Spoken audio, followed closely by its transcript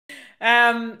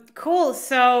Cool.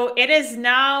 So it is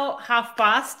now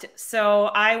past. So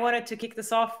I wanted to kick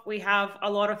this off. We have a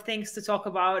lot of things to talk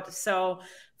about. So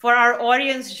for our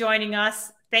audience joining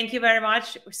us, thank you very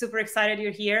much. We're super excited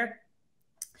you're here.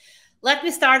 Let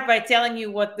me start by telling you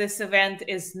what this event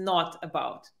is not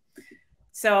about.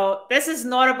 So this is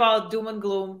not about doom and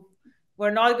gloom. We're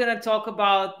not going to talk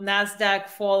about NASDAQ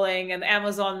falling and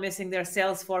Amazon missing their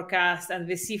sales forecast and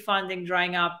VC funding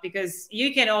drying up, because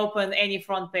you can open any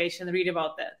front page and read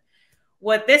about that.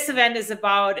 What this event is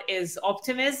about is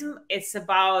optimism. It's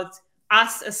about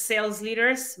us as sales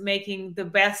leaders making the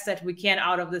best that we can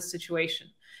out of this situation.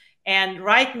 And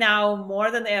right now, more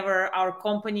than ever, our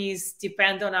companies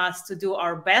depend on us to do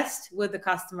our best with the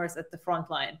customers at the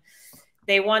front line.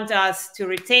 They want us to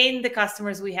retain the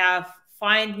customers we have,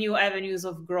 find new avenues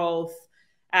of growth,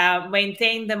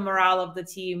 maintain the morale of the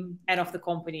team and of the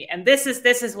company. And this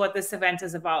is what this event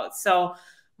is about. So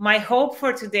my hope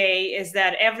for today is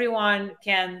that everyone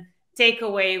can take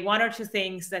away one or two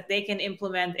things that they can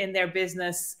implement in their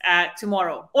business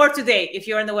tomorrow or today, if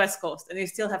you're on the West Coast and you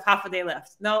still have half a day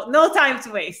left. No time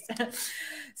to waste.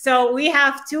 So we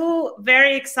have two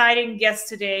very exciting guests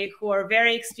today who are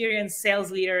very experienced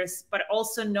sales leaders, but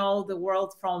also know the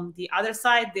world from the other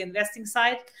side, the investing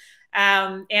side.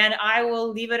 And I will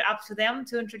leave it up to them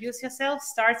to introduce yourselves,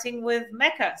 starting with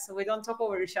Mecca, so we don't talk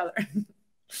over each other.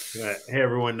 Hey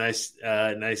everyone, nice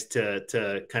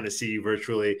to kind of see you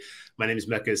virtually. My name is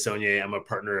Mecca Sonye. I'm a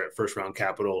partner at First Round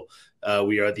Capital.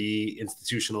 We are the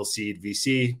institutional seed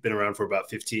VC, been around for about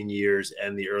 15 years,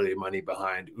 and the early money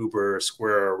behind Uber,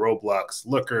 Square, Roblox,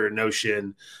 Looker,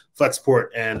 Notion, Flexport,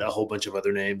 and a whole bunch of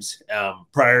other names.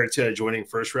 Prior to joining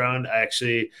First Round,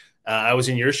 I was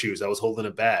in your shoes. I was holding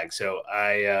a bag. So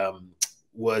I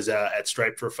was at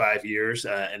Stripe for 5 years,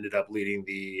 ended up leading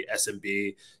the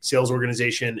SMB sales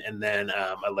organization. And then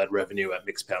I led revenue at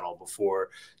Mixpanel before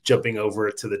jumping over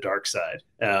to the dark side.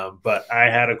 But I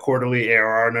had a quarterly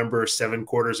ARR number 7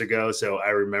 quarters ago, so I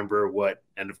remember what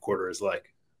end of quarter is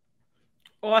like.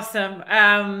 Awesome.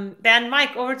 Then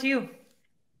Mike, over to you.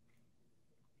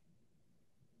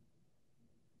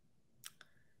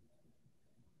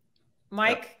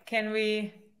 Mike, can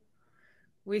we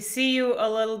see you a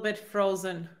little bit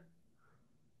frozen.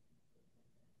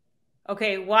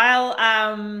 Okay, while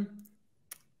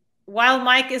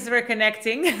Mike is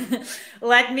reconnecting,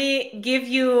 let me give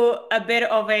you a bit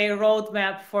of a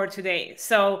roadmap for today.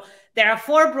 So there are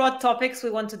 4 broad topics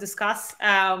we want to discuss.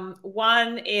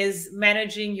 One is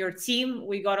managing your team.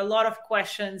 We got a lot of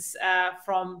questions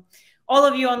from all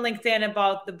of you on LinkedIn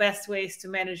about the best ways to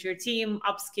manage your team,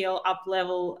 upscale, up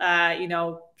level,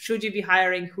 should you be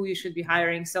hiring, who you should be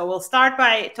hiring. So we'll start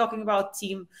by talking about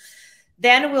team.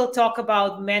 Then we'll talk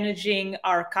about managing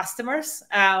our customers.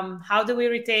 How do we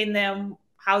retain them?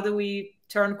 How do we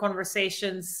turn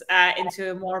conversations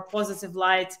into a more positive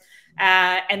light?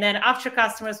 And then after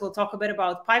customers, we'll talk a bit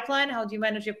about pipeline. How do you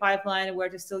manage your pipeline? Where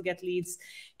to still get leads?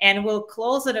 And we'll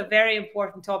close at a very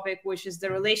important topic, which is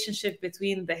the relationship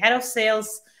between the head of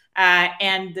sales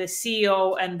and the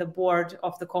CEO and the board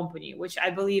of the company, which I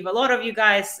believe a lot of you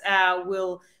guys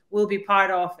will be part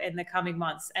of in the coming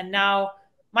months. And now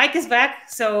Mike is back.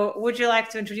 So would you like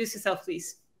to introduce yourself,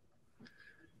 please?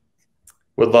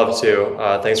 Would love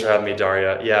to. Thanks for having me,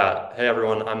 Daria. Yeah. Hey,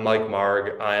 everyone. I'm Mike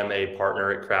Marg. I am a partner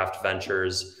at Craft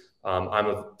Ventures. I'm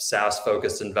a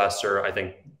SaaS-focused investor. I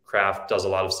think Craft does a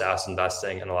lot of SaaS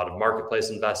investing and a lot of marketplace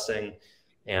investing.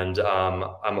 And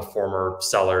I'm a former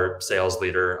seller, sales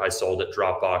leader. I sold at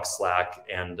Dropbox, Slack,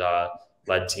 and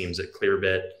led teams at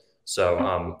Clearbit.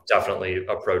 So definitely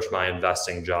approach my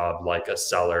investing job like a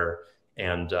seller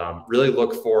and really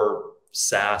look for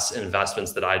SaaS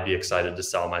investments that I'd be excited to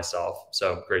sell myself.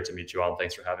 So great to meet you all. And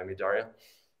thanks for having me, Daria.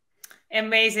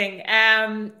 Amazing.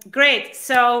 Great.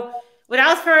 So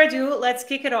without further ado, let's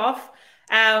kick it off.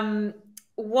 How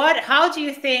do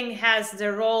you think has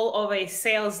the role of a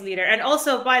sales leader? And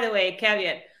also, by the way,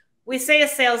 caveat, we say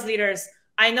as sales leaders,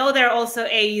 I know there are also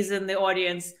AEs in the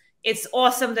audience. It's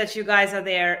awesome that you guys are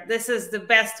there. This is the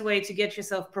best way to get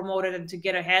yourself promoted and to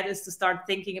get ahead, is to start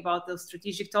thinking about those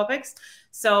strategic topics.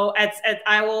 So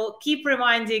I will keep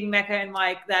reminding Mecca and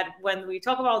Mike that when we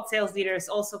talk about sales leaders,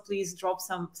 also please drop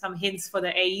some hints for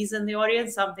the AEs in the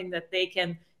audience, something that they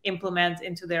can implement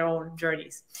into their own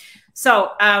journeys.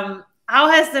 So how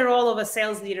has the role of a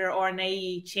sales leader or an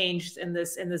AE changed in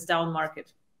this down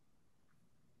market?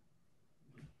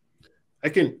 I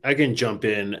can jump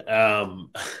in.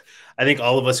 I think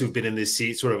all of us who've been in this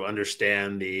seat sort of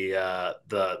understand the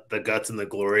guts and the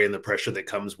glory and the pressure that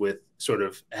comes with sort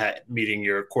of meeting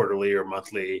your quarterly or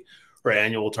monthly or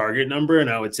annual target number.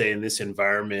 And I would say in this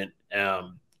environment,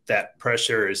 that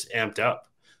pressure is amped up.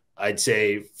 I'd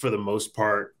say for the most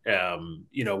part,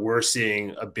 we're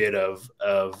seeing a bit of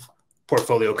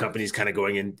portfolio companies kind of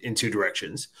going in two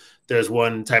directions. There's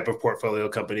one type of portfolio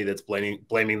company that's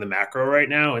blaming the macro right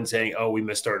now and saying, "Oh, we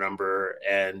missed our number,"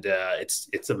 and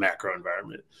it's a macro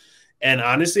environment. And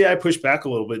honestly, I push back a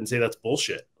little bit and say that's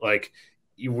bullshit. Like,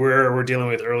 we're dealing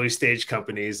with early stage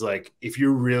companies. Like, if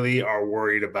you really are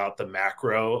worried about the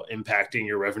macro impacting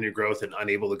your revenue growth and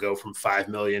unable to go from 5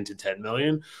 million to 10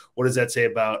 million, what does that say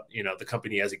about, the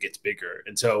company as it gets bigger?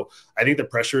 And so I think the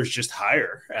pressure is just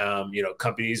higher.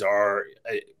 Companies are,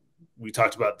 we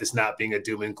talked about this not being a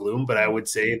doom and gloom, but I would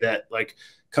say that like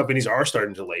companies are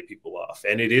starting to lay people off.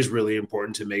 And it is really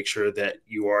important to make sure that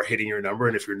you are hitting your number.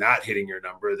 And if you're not hitting your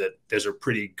number, that there's a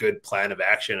pretty good plan of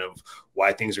action of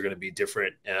why things are going to be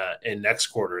different in next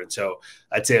quarter. And so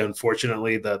I'd say,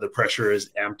 unfortunately, the pressure is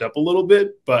amped up a little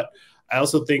bit. But I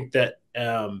also think that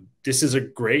this is a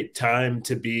great time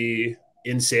to be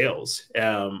in sales.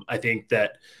 I think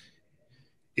that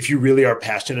if you really are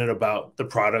passionate about the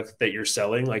product that you're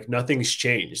selling, like, nothing's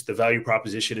changed. The value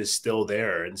proposition is still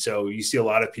there. And so you see a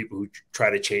lot of people who try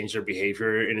to change their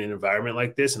behavior in an environment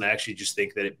like this. And I actually just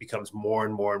think that it becomes more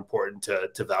and more important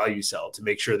to value sell, to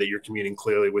make sure that you're communicating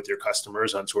clearly with your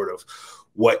customers on sort of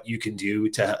what you can do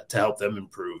to help them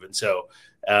improve. And so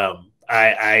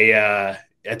I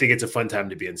think it's a fun time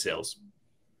to be in sales.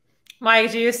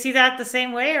 Mike, do you see that the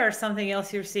same way, or something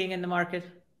else you're seeing in the market?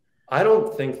 I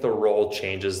don't think the role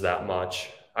changes that much.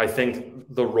 I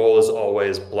think the role is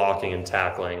always blocking and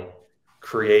tackling,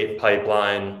 create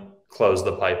pipeline, close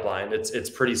the pipeline. It's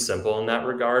pretty simple in that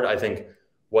regard. I think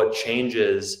what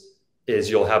changes is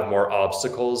you'll have more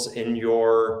obstacles in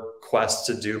your quest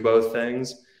to do both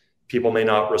things. People may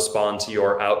not respond to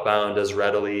your outbound as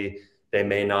readily. They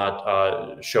may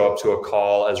not show up to a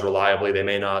call as reliably. They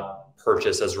may not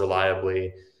purchase as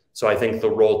reliably. So I think the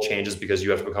role changes because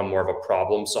you have to become more of a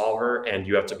problem solver, and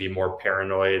you have to be more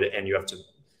paranoid, and you have to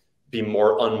be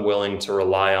more unwilling to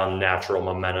rely on natural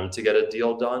momentum to get a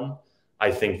deal done. I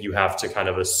think you have to kind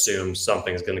of assume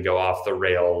something's going to go off the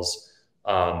rails,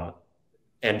 and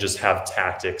just have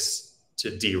tactics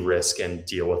to de-risk and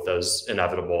deal with those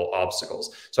inevitable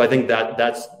obstacles. So I think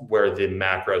that's where the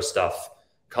macro stuff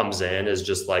comes in, is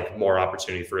just like more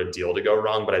opportunity for a deal to go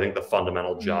wrong. But I think the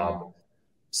fundamental job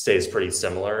stays pretty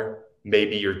similar.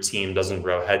 Maybe your team doesn't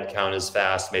grow headcount as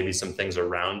fast. Maybe some things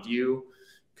around you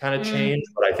kind of change,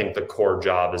 but I think the core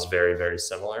job is very, very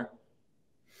similar.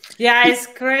 Yeah, it's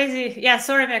crazy. Yeah,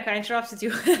 sorry, Mecca, I interrupted you.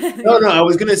 No, I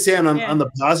was going to say on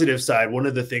the positive side, one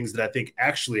of the things that I think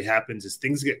actually happens is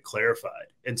things get clarified.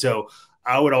 And so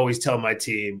I would always tell my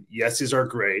team, yeses are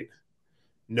great,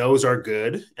 no's are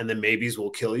good, and the maybes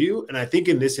will kill you. And I think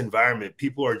in this environment,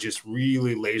 people are just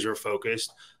really laser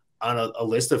focused on a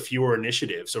list of fewer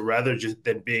initiatives. So rather just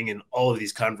than being in all of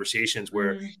these conversations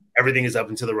where everything is up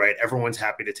and to the right, everyone's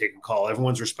happy to take a call,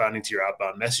 everyone's responding to your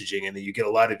outbound messaging, and then you get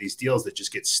a lot of these deals that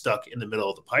just get stuck in the middle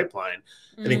of the pipeline.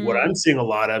 I think what I'm seeing a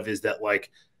lot of is that, like,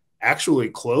 actually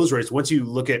close rates, once you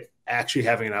look at actually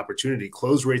having an opportunity,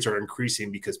 close rates are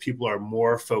increasing because people are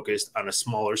more focused on a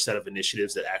smaller set of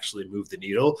initiatives that actually move the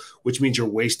needle, which means you're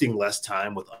wasting less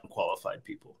time with unqualified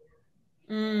people.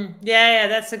 Yeah,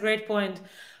 that's a great point.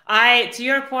 To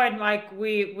your point, Mike,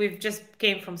 we've just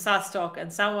came from SaaS Talk,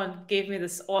 and someone gave me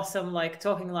this awesome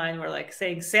talking line where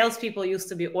saying salespeople used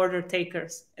to be order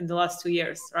takers in the last 2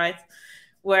 years, right?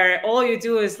 Where all you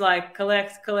do is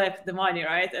collect the money,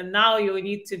 right? And now you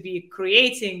need to be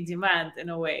creating demand in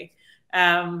a way,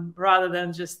 rather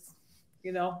than just,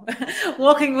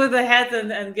 walking with the head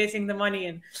and getting the money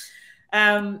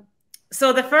in.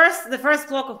 So the first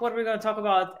block of what we're going to talk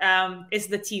about is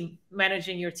the team,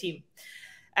 managing your team.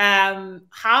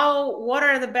 What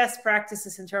are the best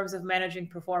practices in terms of managing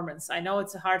performance? I know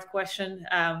it's a hard question.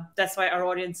 That's why our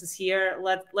audience is here.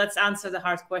 Let's answer the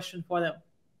hard question for them.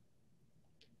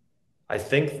 I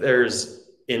think there's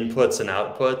inputs and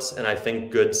outputs, and I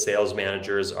think good sales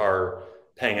managers are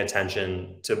paying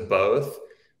attention to both.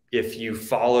 If you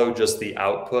follow just the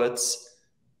outputs,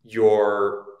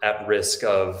 you're at risk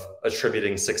of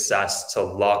attributing success to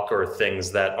luck or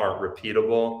things that aren't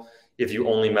repeatable. If you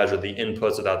only measure the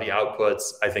inputs without the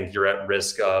outputs, I think you're at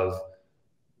risk of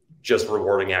just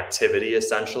rewarding activity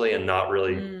essentially and not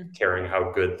really caring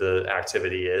how good the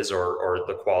activity is or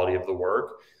the quality of the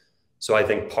work. So I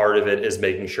think part of it is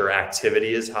making sure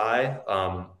activity is high.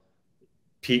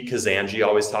 Pete Kazanji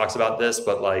always talks about this,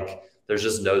 but there's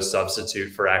just no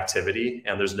substitute for activity,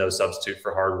 and there's no substitute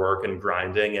for hard work and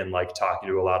grinding and talking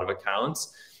to a lot of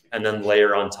accounts. And then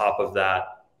layer on top of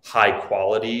that high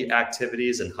quality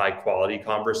activities and high quality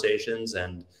conversations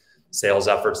and sales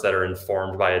efforts that are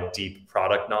informed by a deep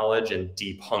product knowledge and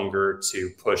deep hunger to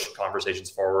push conversations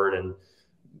forward and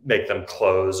make them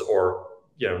close or,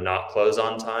 not close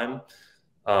on time.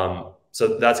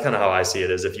 So that's kind of how I see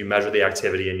it, is if you measure the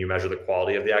activity and you measure the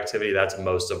quality of the activity, that's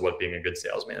most of what being a good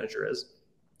sales manager is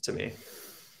to me.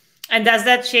 And does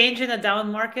that change in a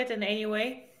down market in any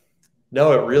way?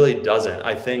 No, it really doesn't.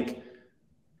 I think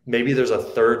maybe there's a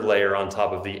third layer on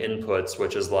top of the inputs,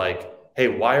 which is like, hey,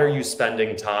 why are you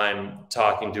spending time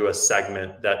talking to a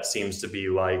segment that seems to be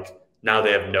like, now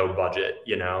they have no budget,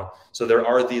 So there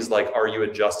are these like, are you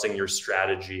adjusting your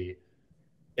strategy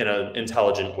in an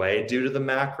intelligent way due to the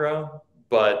macro?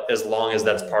 But as long as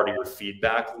that's part of your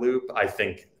feedback loop, I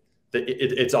think that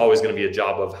it's always going to be a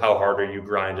job of how hard are you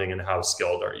grinding and how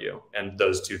skilled are you? And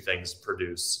those two things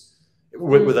produce,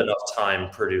 with enough time,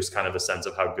 produce kind of a sense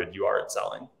of how good you are at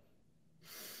selling.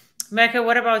 Mecca,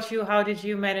 what about you? How did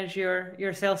you manage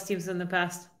your sales teams in the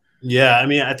past? Yeah, I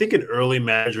mean, I think an early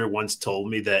manager once told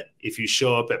me that if you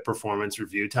show up at performance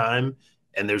review time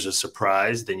and there's a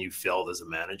surprise, then you failed as a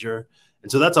manager.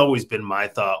 And so that's always been my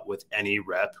thought with any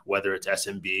rep, whether it's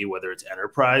SMB, whether it's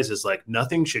enterprise, is like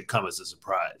nothing should come as a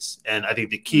surprise. And I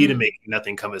think the key to making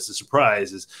nothing come as a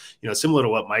surprise is, similar to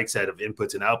what Mike said of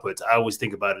inputs and outputs, I always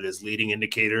think about it as leading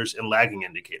indicators and lagging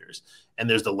indicators. And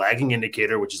there's the lagging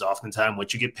indicator, which is oftentimes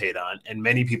what you get paid on. And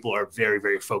many people are very,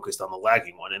 very focused on the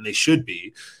lagging one, and they should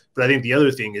be. But I think the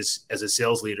other thing is, as a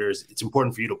sales leader, is it's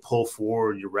important for you to pull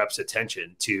forward your reps'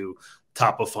 attention to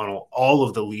top of funnel, all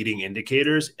of the leading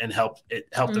indicators, and help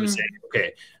them say,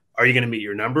 okay, are you going to meet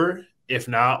your number? If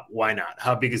not, why not?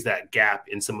 How big is that gap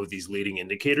in some of these leading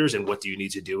indicators, and what do you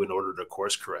need to do in order to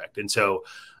course correct? And so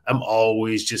I'm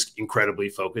always just incredibly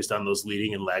focused on those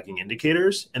leading and lagging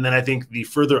indicators. And then I think the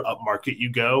further up market you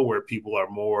go, where people are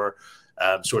more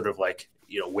sort of like,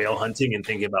 whale hunting and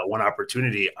thinking about one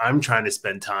opportunity, I'm trying to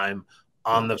spend time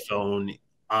on the phone,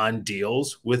 on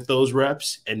deals with those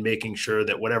reps, and making sure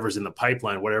that whatever's in the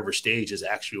pipeline, whatever stage, is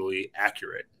actually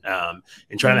accurate,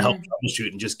 and trying to help troubleshoot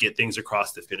and just get things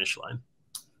across the finish line.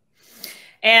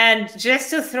 And just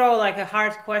to throw like a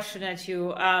hard question at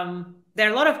you, there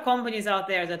are a lot of companies out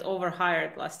there that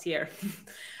overhired last year.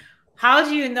 How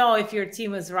do you know if your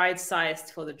team is right-sized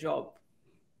for the job?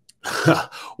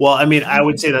 Well, I mean, I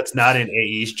would say that's not an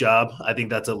AE's job. I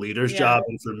think that's a leader's job.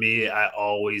 And for me, I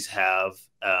always have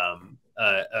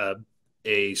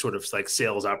a sort of like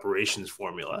sales operations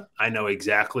formula. I know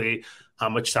exactly how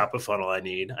much top of funnel I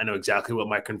need. I know exactly what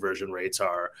my conversion rates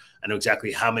are. I know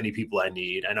exactly how many people I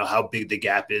need. I know how big the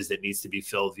gap is that needs to be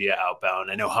filled via outbound.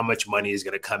 I know how much money is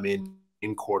going to come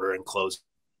in quarter and close.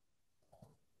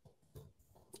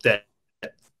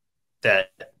 That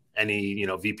any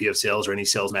VP of sales or any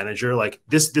sales manager, like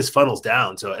this funnels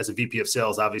down. So as a VP of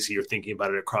sales, obviously you're thinking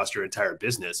about it across your entire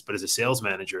business, but as a sales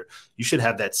manager, you should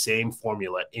have that same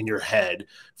formula in your head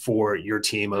for your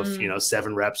team of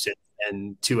 7 reps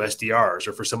and 2 SDRs,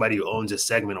 or for somebody who owns a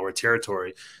segment or a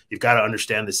territory. You've got to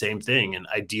understand the same thing, and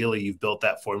ideally you've built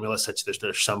that formula such that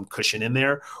there's some cushion in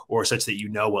there, or such that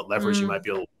what levers you might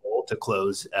be able to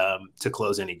pull to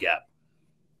close any gap.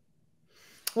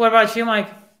 What about you, Mike?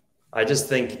 I just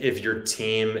think if your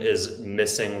team is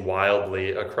missing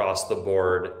wildly across the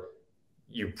board,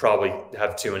 you probably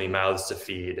have too many mouths to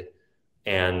feed.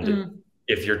 And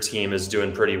if your team is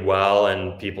doing pretty well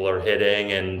and people are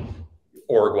hitting and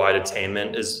org-wide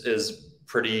attainment is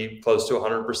pretty close to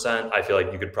 100%, I feel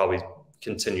like you could probably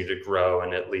continue to grow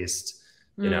and at least,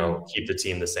 keep the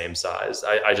team the same size.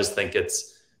 I just think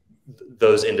it's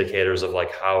those indicators of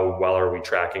like how well are we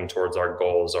tracking towards our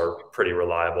goals are pretty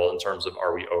reliable in terms of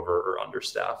are we over or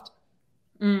understaffed.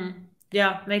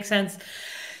 Yeah, makes sense.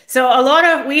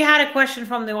 So we had a question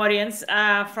from the audience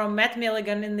from Matt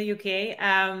Milligan in the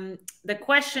UK. The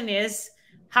question is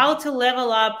how to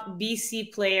level up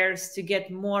BC players to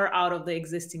get more out of the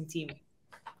existing team.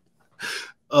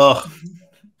 I'm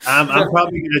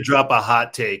probably going to drop a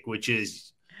hot take, which is,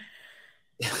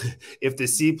 if the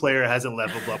C player hasn't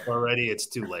leveled up already, it's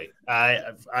too late.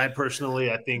 I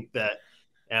personally, I think that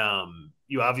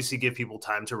you obviously give people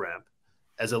time to ramp.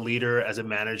 As a leader, as a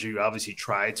manager, you obviously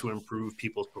try to improve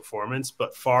people's performance,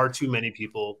 but far too many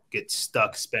people get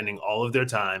stuck spending all of their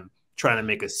time trying to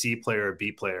make a C player a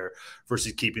B player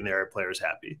versus keeping their players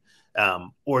happy.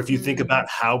 Or if you think about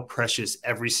how precious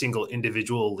every single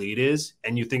individual lead is,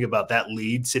 and you think about that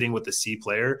lead sitting with the C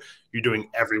player, you're doing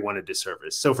everyone a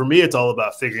disservice. So for me, it's all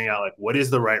about figuring out like, what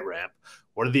is the right ramp?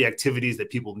 What are the activities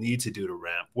that people need to do to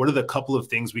ramp? What are the couple of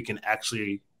things we can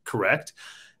actually correct?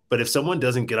 But if someone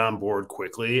doesn't get on board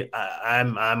quickly,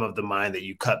 I'm of the mind that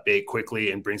you cut bait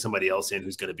quickly and bring somebody else in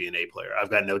who's going to be an A player. I've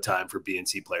got no time for B and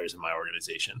C players in my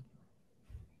organization.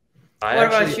 I What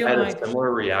about actually you, had a Mike?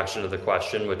 similar reaction to the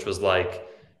question, which was like,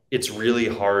 it's really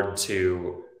hard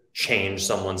to change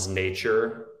someone's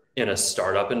nature in a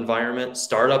startup environment.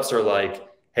 Startups are like,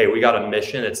 hey, we got a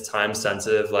mission. It's time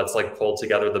sensitive. Let's like pull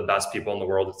together the best people in the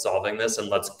world at solving this and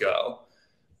let's go.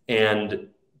 And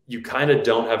you kind of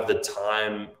don't have the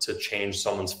time to change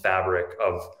someone's fabric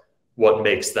of what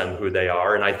makes them who they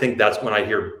are. And I think that's when I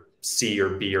hear C or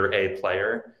B or A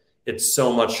player, it's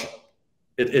so much,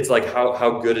 it's like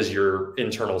how good is your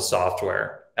internal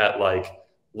software at like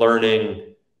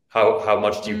learning how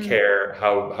much do you care,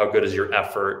 how good is your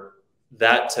effort.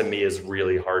 That to me is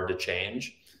really hard to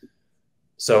change.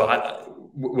 So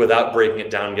without breaking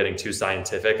it down, getting too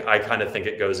scientific, I kind of think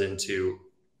it goes into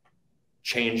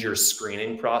change your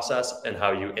screening process and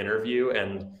how you interview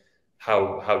and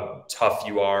how tough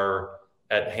you are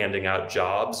at handing out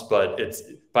jobs. But it's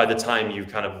by the time you've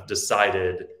kind of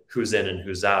decided who's in and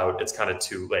who's out, it's kind of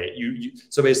too late.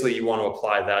 So basically you want to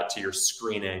apply that to your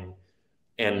screening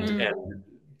and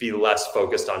be less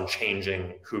focused on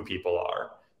changing who people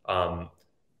are.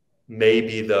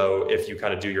 Maybe though, if you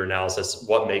kind of do your analysis,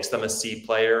 what makes them a C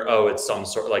player? Oh, it's some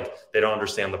sort like they don't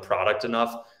understand the product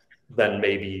enough. Then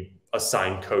maybe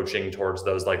assign coaching towards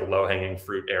those like low hanging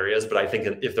fruit areas. But I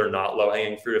think if they're not low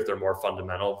hanging fruit, if they're more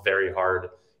fundamental, very hard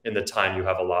in the time you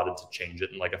have allotted to change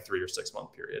it in like a 3 or 6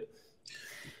 month period.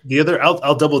 The other,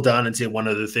 I'll double down and say one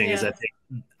other thing is I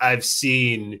think I've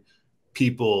seen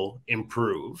people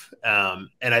improve. And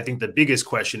I think the biggest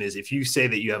question is if you say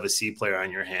that you have a C player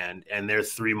on your hand and they're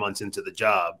 3 months into the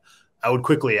job, I would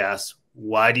quickly ask,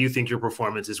 why do you think your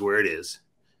performance is where it is?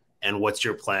 And what's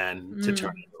your plan to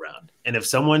turn it around? And if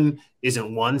someone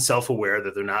isn't, one, self-aware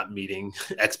that they're not meeting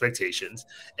expectations,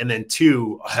 and then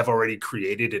two, have already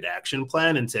created an action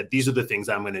plan and said, these are the things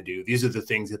I'm going to do. These are the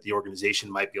things that the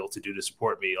organization might be able to do to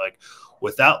support me. Like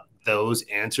without those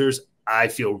answers, I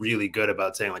feel really good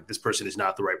about saying like, this person is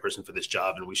not the right person for this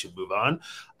job and we should move on.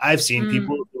 I've seen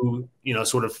people who, you know,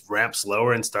 sort of ramp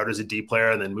slower and start as a D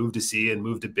player and then move to C and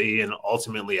move to B and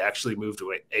ultimately actually move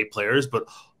to A players. But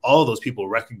all of those people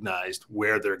recognized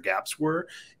where their gaps were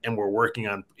and were working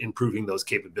on improving those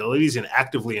capabilities and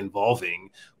actively involving,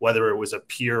 whether it was a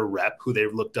peer rep who they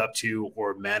looked up to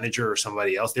or manager or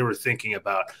somebody else. They were thinking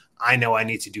about, I know I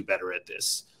need to do better at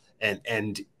this.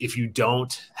 And if you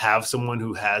don't have someone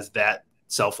who has that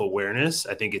self-awareness,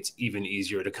 I think it's even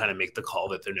easier to kind of make the call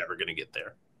that they're never going to get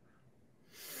there.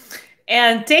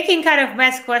 And taking kind of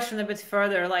Matt's question a bit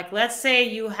further, like let's say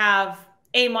you have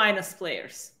A-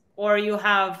 players or you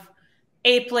have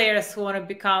A players who want to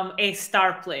become A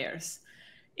star players.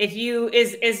 If you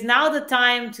is now the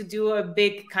time to do a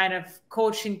big kind of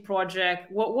coaching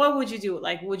project, what would you do?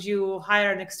 Like, would you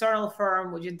hire an external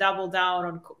firm? Would you double down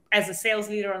on as a sales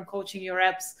leader on coaching your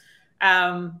reps?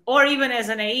 Or even as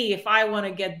an AE, if I want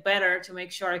to get better to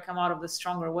make sure I come out of this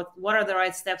stronger, what are the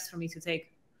right steps for me to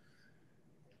take?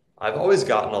 I've always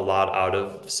gotten a lot out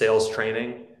of sales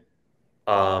training.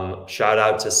 Shout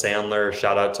out to Sandler,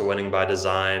 shout out to Winning by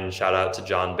Design, shout out to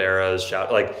John Barrows,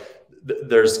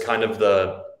 there's kind of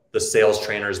the sales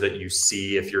trainers that you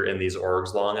see if you're in these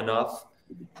orgs long enough.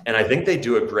 And I think they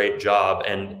do a great job.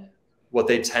 And what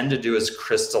they tend to do is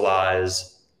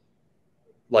crystallize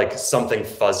like something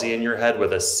fuzzy in your head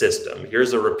with a system.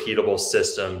 Here's a repeatable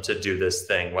system to do this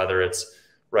thing, whether it's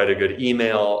write a good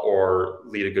email or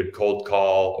lead a good cold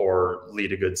call or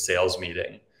lead a good sales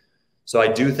meeting. So I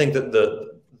do think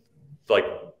that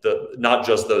not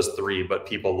just those three, but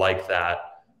people like that,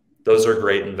 those are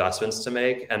great investments to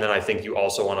make. And then I think you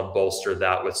also want to bolster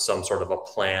that with some sort of a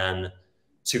plan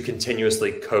to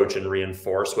continuously coach and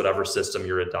reinforce whatever system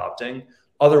you're adopting.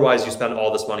 Otherwise, you spend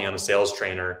all this money on a sales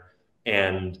trainer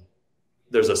and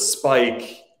there's a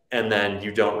spike and then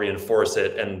you don't reinforce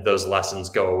it and those lessons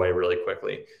go away really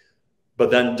quickly.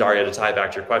 But then, Daria, to tie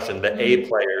back to your question, the A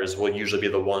players will usually be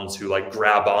the ones who like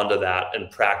grab onto that and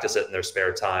practice it in their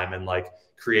spare time and like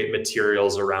create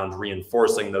materials around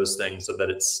reinforcing those things so that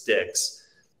it sticks.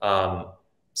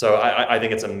 So I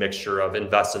think it's a mixture of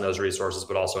invest in those resources,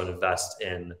 but also invest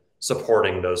in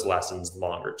supporting those lessons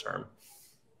longer term.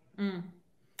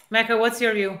 Mecca, what's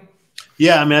your view?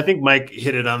 Yeah, I mean, I think Mike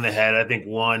hit it on the head. I think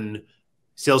one,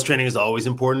 sales training is always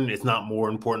important. It's not more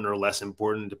important or less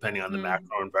important depending on the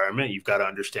macro environment. You've got to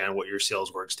understand what your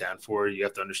sales work stand for. You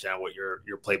have to understand what your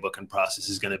playbook and process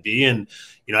is going to be. And,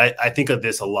 you know, I think of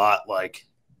this a lot like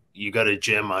you go to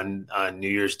gym on New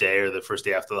Year's Day or the first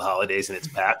day after the holidays and it's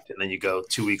packed. And then you go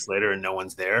 2 weeks later and no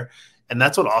one's there. And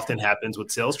that's what often happens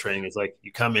with sales training. Is like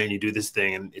you come in, you do this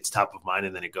thing and it's top of mind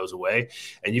and then it goes away.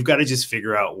 And you've got to just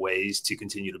figure out ways to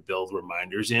continue to build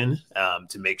reminders in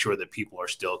to make sure that people are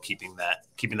still keeping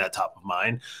that top of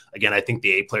mind. Again, I think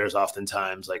the A players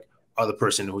oftentimes like are the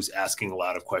person who's asking a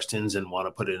lot of questions and want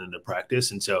to put it into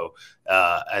practice. And so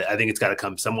I think it's got to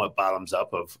come somewhat bottoms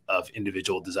up of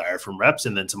individual desire from reps.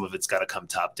 And then some of it's got to come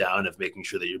top down of making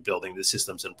sure that you're building the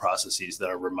systems and processes that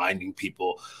are reminding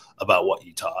people about what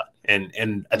you taught. And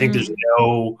I think there's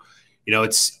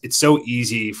it's so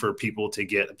easy for people to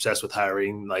get obsessed with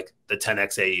hiring like the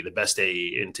 10X AE, the best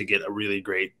AE, and to get a really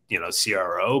great,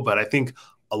 CRO. But I think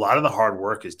a lot of the hard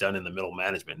work is done in the middle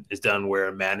management, is done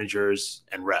where managers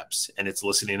and reps, and it's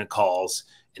listening to calls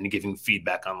and giving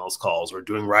feedback on those calls, or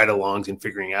doing ride-alongs and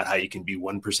figuring out how you can be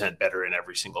 1% better in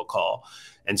every single call.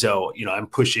 And so, I'm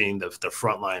pushing the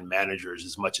frontline managers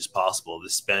as much as possible to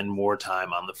spend more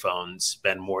time on the phones,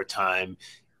 spend more time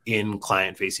in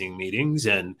client-facing meetings.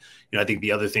 And, I think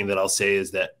the other thing that I'll say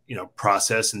is that,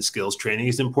 process and skills training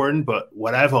is important. But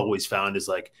what I've always found is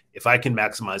like, if I can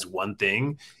maximize one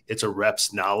thing, it's a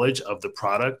rep's knowledge of the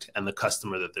product and the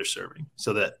customer that they're serving.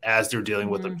 So that as they're dealing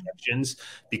with objections,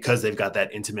 because they've got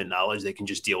that intimate knowledge, they can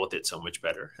just deal with it so much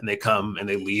better. And they come and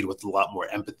they lead with a lot more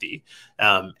empathy.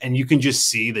 And you can just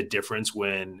see the difference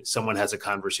when someone has a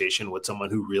conversation with someone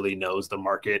who really knows the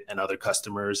market and other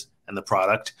customers and the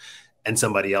product, and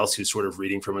somebody else who's sort of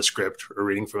reading from a script or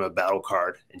reading from a battle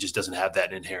card and just doesn't have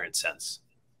that inherent sense.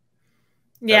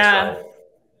 Yeah. Right.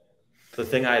 The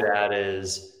thing I'd add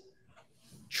is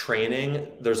training.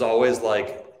 There's always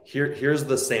like, here's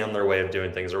the Sandler way of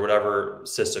doing things, or whatever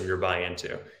system you're buying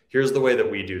into. Here's the way that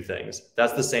we do things.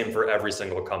 That's the same for every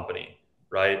single company,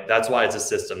 right? That's why it's a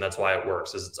system. That's why it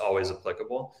works, is it's always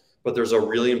applicable. But there's a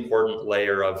really important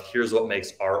layer of here's what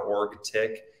makes our org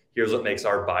tick. Here's what makes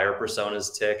our buyer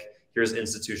personas tick. Here's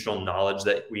institutional knowledge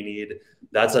that we need.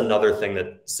 That's another thing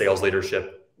that sales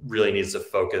leadership really needs to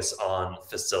focus on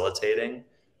facilitating,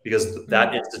 because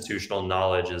that institutional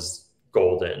knowledge is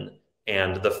golden.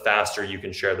 And the faster you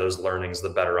can share those learnings,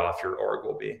 the better off your org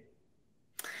will be.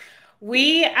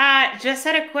 We just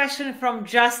had a question from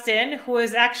Justin, who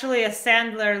is actually a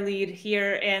Sandler lead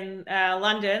here in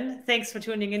London. Thanks for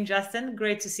tuning in, Justin.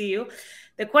 Great to see you.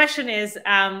 The question is,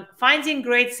 finding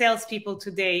great salespeople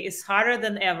today is harder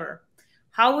than ever.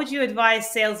 How would you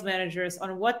advise sales managers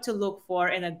on what to look for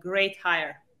in a great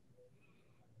hire?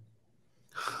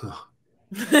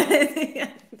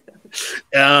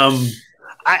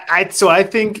 I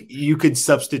think you could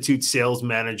substitute sales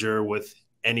manager with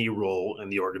any role in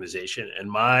the organization. And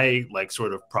my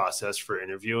sort of process for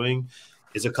interviewing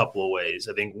is a couple of ways.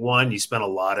 I think one, you spend a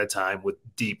lot of time with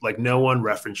deep, no one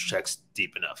reference checks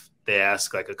deep enough. They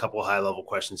ask a couple of high level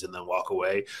questions and then walk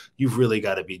away. You've really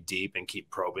got to be deep and keep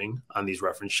probing on these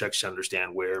reference checks to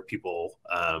understand where people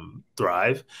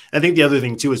thrive. And I think the other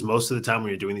thing too is most of the time when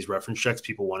you're doing these reference checks,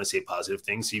 people want to say positive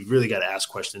things. So you've really got to ask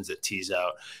questions that tease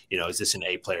out, is this an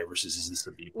A player versus is this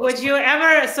a B? Would you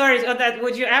ever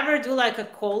do a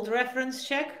cold reference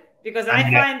check? Because I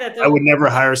find that I would never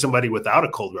hire somebody without a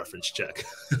cold reference check.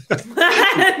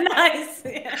 Nice.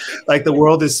 Yeah. The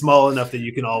world is small enough that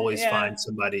you can always find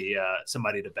somebody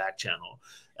to back channel.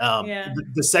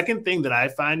 The second thing that I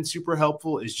find super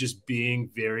helpful is just being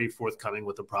very forthcoming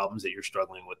with the problems that you're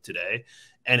struggling with today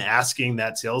and asking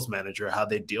that sales manager how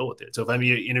they deal with it. So if I'm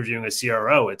interviewing a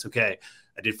CRO, it's okay.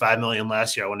 I did 5 million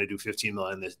last year. I want to do 15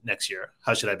 million this next year.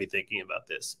 How should I be thinking about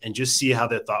this? And just see how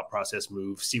their thought process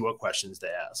moves, see what questions they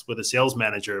ask. With a sales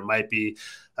manager, it might be,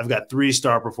 I've got 3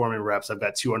 star performing reps. I've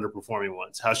got 2 underperforming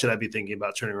ones. How should I be thinking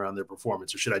about turning around their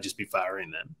performance, or should I just be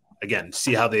firing them? Again,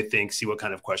 see how they think, see what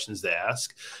kind of questions they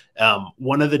ask.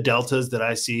 One of the deltas that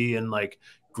I see in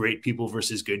great people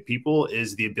versus good people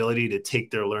is the ability to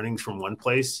take their learnings from one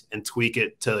place and tweak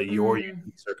it to your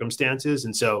unique circumstances.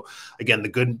 And so again, the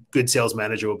good sales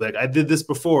manager will be like, I did this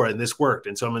before and this worked,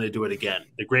 and so I'm going to do it again.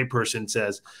 The great person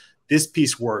says, this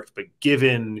piece worked, but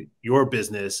given your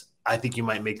business, I think you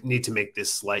might need to make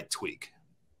this slight tweak.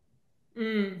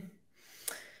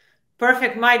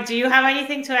 Perfect. Mike, do you have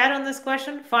anything to add on this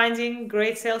question? Finding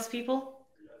great salespeople?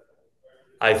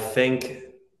 I think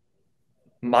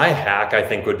my hack,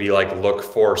 would be look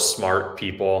for smart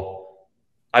people.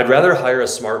 I'd rather hire a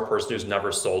smart person who's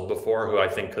never sold before, who I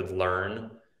think could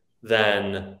learn,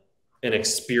 than an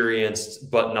experienced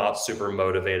but not super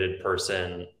motivated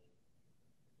person.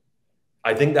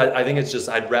 I think it's just,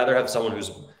 I'd rather have someone who's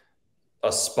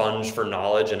a sponge for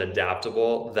knowledge and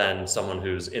adaptable than someone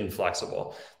who's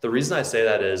inflexible. The reason I say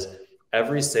that is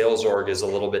every sales org is a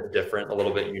little bit different, a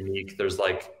little bit unique. There's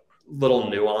little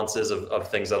nuances of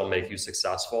things that'll make you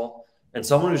successful. And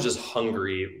someone who's just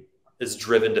hungry is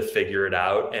driven to figure it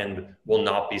out and will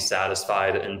not be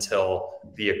satisfied until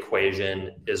the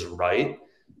equation is right.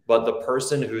 But the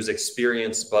person who's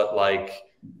experienced, but like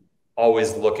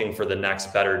always looking for the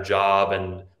next better job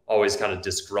and always kind of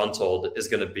disgruntled, is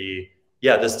going to be,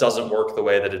 yeah, this doesn't work the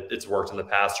way that it's worked in the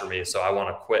past for me, so I want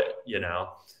to quit, you know?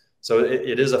 So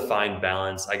it is a fine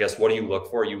balance. I guess, what do you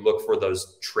look for? You look for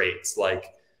those traits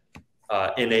like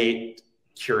innate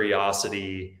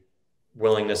curiosity,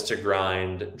 willingness to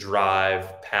grind,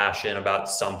 drive, passion about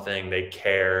something, they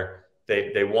care,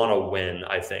 they want to win.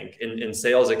 I think in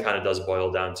sales, it kind of does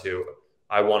boil down to,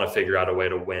 I want to figure out a way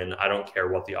to win. I don't care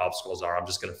what the obstacles are. I'm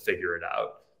just going to figure it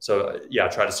out. So yeah,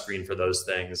 try to screen for those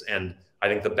things. And I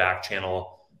think the back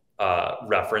channel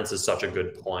reference is such a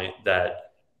good point,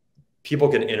 that people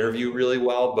can interview really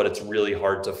well, but it's really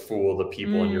hard to fool the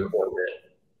people in your orbit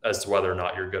as to whether or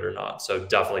not you're good or not. So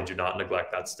definitely do not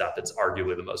neglect that step. It's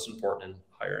arguably the most important in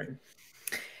hiring.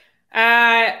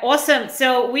 Awesome.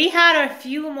 So we had a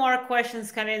few more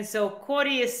questions come in. So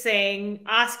Cody is saying,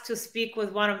 ask to speak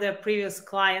with one of their previous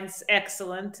clients.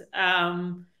 Excellent.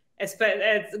 It's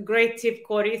a great tip,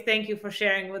 Cody. Thank you for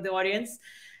sharing with the audience.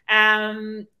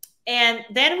 And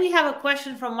then we have a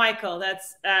question from Michael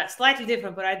that's slightly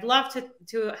different, but I'd love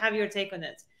to have your take on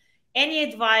it. Any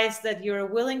advice that you're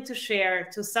willing to share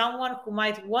to someone who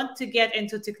might want to get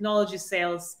into technology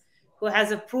sales, who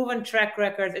has a proven track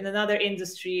record in another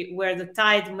industry where the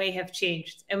tide may have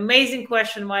changed? Amazing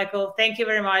question, Michael. Thank you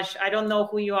very much. I don't know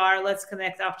who you are. Let's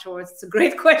connect afterwards. It's a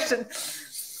great question.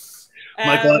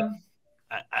 Michael,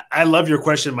 I love your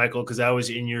question, Michael, because I was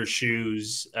in your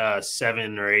shoes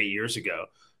 7 or 8 years ago.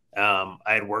 I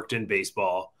had worked in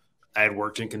baseball, I had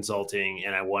worked in consulting,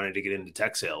 and I wanted to get into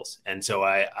tech sales. And so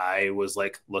I was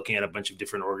like looking at a bunch of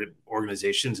different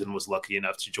organizations and was lucky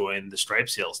enough to join the Stripe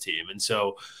sales team. And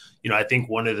so, I think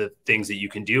one of the things that you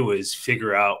can do is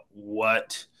figure out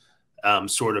what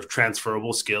sort of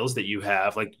transferable skills that you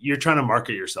have. Like, you're trying to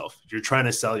market yourself, you're trying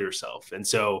to sell yourself. And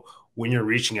so when you're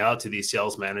reaching out to these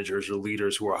sales managers or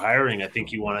leaders who are hiring, I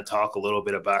think you want to talk a little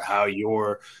bit about how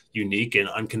your unique and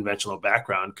unconventional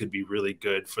background could be really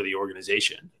good for the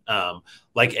organization.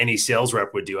 Like any sales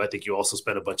rep would do, I think you also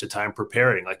spend a bunch of time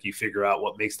preparing. Like, you figure out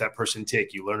what makes that person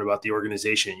tick. You learn about the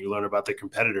organization, you learn about the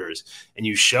competitors, and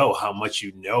you show how much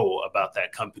you know about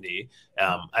that company.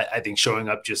 I think showing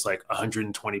up just like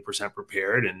 120%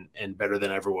 prepared and better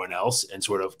than everyone else, and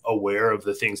sort of aware of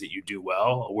the things that you do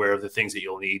well, aware of the things that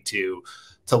you'll need to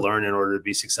learn in order to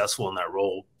be successful in that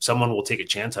role. Someone will take a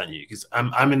chance on you, because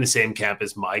I'm in the same camp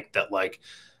as Mike, that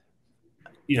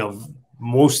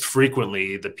most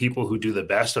frequently the people who do the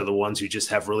best are the ones who just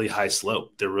have really high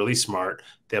slope. They're really smart.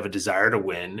 They have a desire to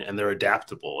win, and they're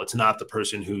adaptable. It's not the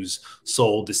person who's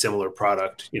sold a similar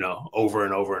product, over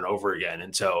and over and over again.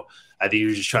 And so I think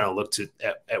you're just trying to look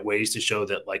at ways to show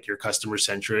that, like, you're customer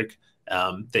centric,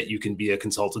 that you can be a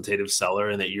consultative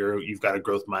seller, and that you've got a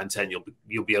growth mindset, and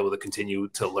you'll be able to continue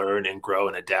to learn and grow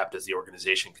and adapt as the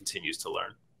organization continues to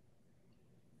learn.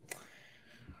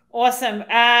 Awesome.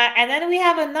 And then we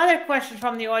have another question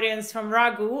from the audience, from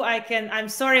Raghu. I'm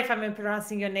sorry if I'm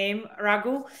mispronouncing your name,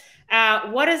 Raghu.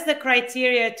 What is the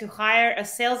criteria to hire a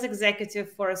sales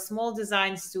executive for a small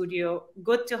design studio?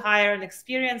 Good to hire an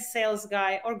experienced sales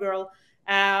guy or girl,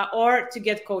 or to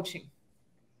get coaching?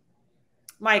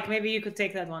 Mike, maybe you could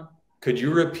take that one. Could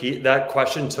you repeat that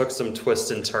question? Took some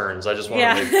twists and turns. I just want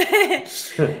to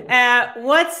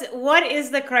what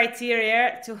is the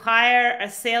criteria to hire a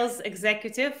sales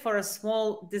executive for a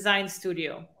small design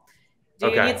studio? Do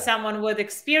you need someone with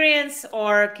experience,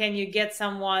 or can you get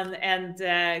someone and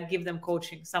give them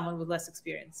coaching, someone with less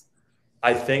experience?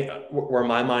 I think where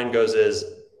my mind goes is,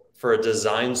 for a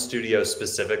design studio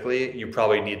specifically, you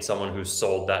probably need someone who's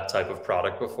sold that type of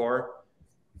product before.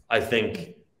 I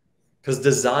think, because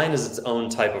design is its own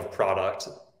type of product.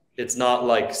 It's not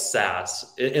like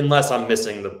SaaS, unless I'm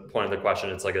missing the point of the question.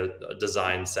 It's like a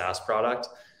design SaaS product,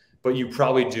 but you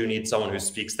probably do need someone who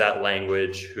speaks that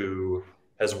language, who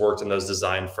has worked in those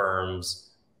design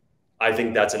firms. I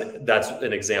think that's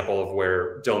an example of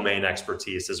where domain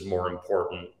expertise is more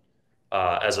important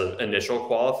as an initial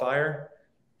qualifier.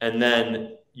 And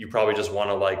then you probably just want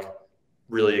to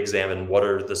really examine what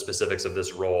are the specifics of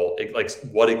this role. Like,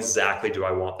 what exactly do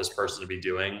I want this person to be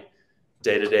doing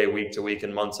day to day, week to week,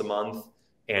 and month to month?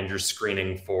 And you're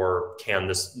screening for, can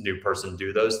this new person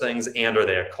do those things? And are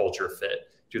they a culture fit?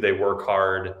 Do they work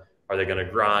hard? Are they going to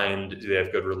grind? Do they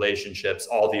have good relationships?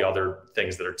 All the other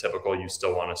things that are typical, you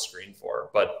still want to screen for.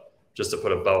 But just to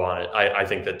put a bow on it, I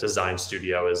think that design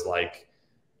studio is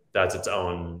that's its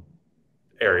own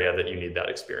area that you need that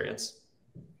experience.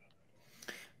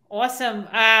 Awesome.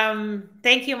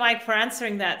 Thank you, Mike, for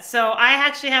answering that. So I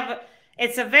actually have,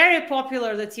 it's a very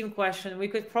popular, the team question. We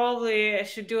could probably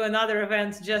should do another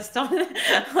event just on,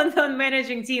 on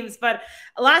managing teams. But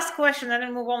last question, and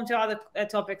then move on to other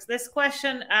topics. This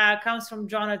question comes from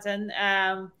Jonathan,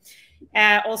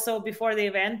 also before the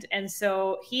event. And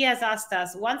so he has asked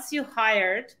us, once you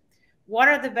hired, what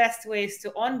are the best ways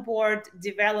to onboard,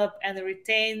 develop, and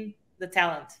retain the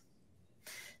talent?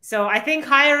 So I think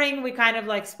hiring, we kind of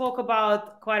like spoke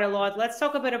about quite a lot. Let's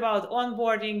talk a bit about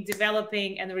onboarding,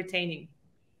 developing, and retaining.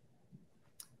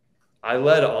 I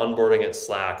led onboarding at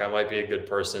Slack. I might be a good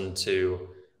person to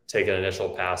take an initial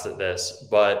pass at this,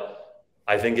 but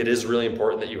I think it is really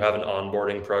important that you have an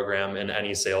onboarding program in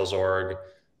any sales org.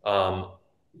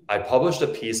 I published a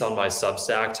piece on my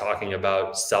Substack talking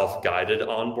about self-guided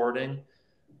onboarding.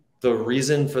 The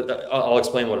reason for that, I'll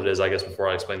explain what it is, I guess, before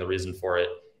I explain the reason for it.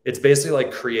 It's basically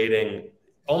like creating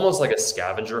almost like a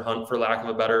scavenger hunt, for lack of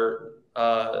a better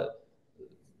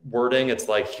wording. It's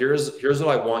like, here's what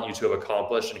I want you to have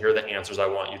accomplished, and here are the answers I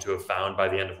want you to have found by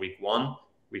the end of week 1,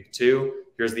 week 2.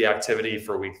 Here's the activity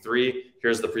for week 3.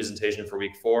 Here's the presentation for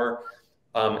week 4.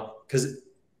 Because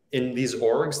in these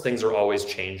orgs, things are always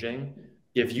changing.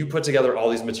 If you put together all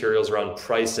these materials around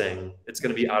pricing, it's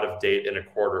going to be out of date in a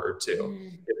quarter or 2.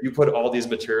 If you put all these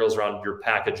materials around your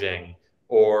packaging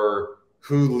or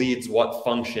who leads what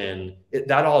function,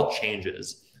 that all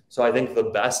changes. So I think the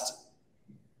best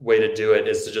way to do it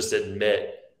is to just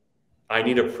admit, I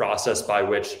need a process by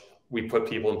which we put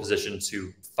people in position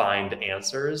to find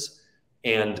answers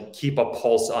and keep a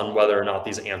pulse on whether or not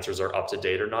these answers are up to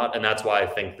date or not. And that's why I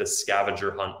think the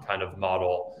scavenger hunt kind of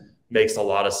model makes a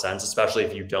lot of sense, especially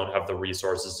if you don't have the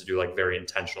resources to do like very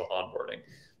intentional onboarding.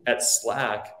 At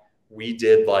Slack, we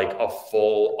did like a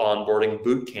full onboarding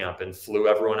boot camp and flew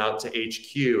everyone out to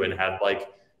HQ and had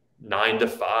like 9 to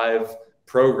 5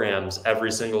 programs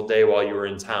every single day while you were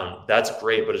in town. That's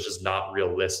great, but it's just not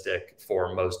realistic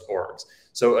for most orgs.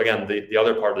 So again, the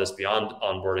other part of this beyond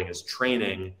onboarding is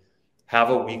training. Have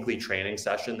a weekly training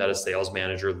session that a sales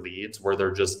manager leads, where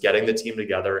they're just getting the team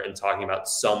together and talking about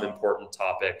some important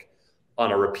topic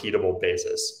on a repeatable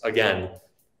basis. Again,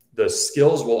 the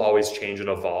skills will always change and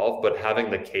evolve, but having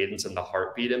the cadence and the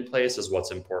heartbeat in place is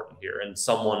what's important here. And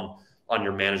someone on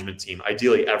your management team,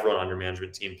 ideally everyone on your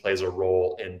management team, plays a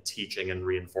role in teaching and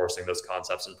reinforcing those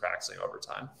concepts and practicing over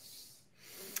time.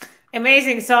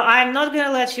 Amazing. So I'm not going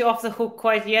to let you off the hook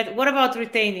quite yet. What about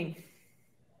retaining?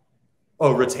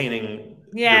 Oh, retaining.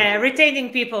 Yeah,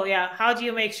 retaining people. Yeah. How do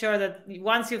you make sure that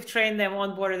once you've trained them,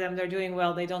 onboarded them, they're doing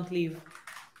well, they don't leave?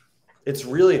 It's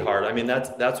really hard. I mean,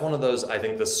 that's one of those, I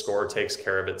think the score takes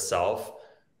care of itself.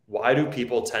 Why do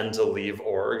people tend to leave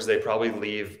orgs? They probably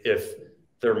leave if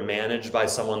they're managed by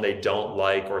someone they don't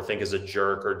like or think is a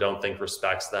jerk or don't think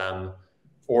respects them,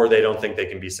 or they don't think they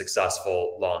can be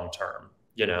successful long-term.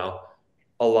 You know,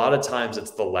 a lot of times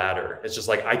it's the latter. It's just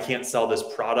like, I can't sell this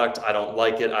product. I don't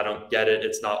like it. I don't get it.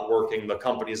 It's not working. The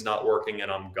company's not working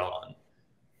and I'm gone.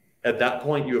 At that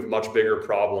point, you have much bigger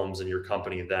problems in your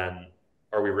company than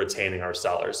are we retaining our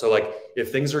sellers. So like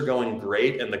if things are going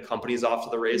great and the company's off to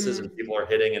the races and people are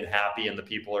hitting and happy and the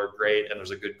people are great and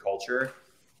there's a good culture,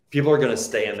 people are going to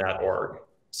stay in that org.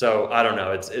 So I don't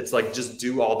know. It's like, just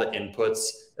do all the inputs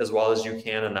as well as you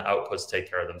can and the outputs take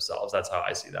care of themselves. That's how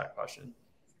I see that question.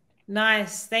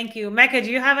 Nice. Thank you. Mecca, do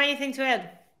you have anything to add?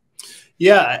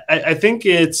 Yeah, I think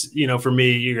it's, you know, for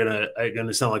me, I'm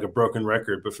gonna sound like a broken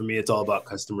record, but for me, it's all about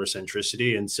customer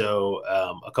centricity. And so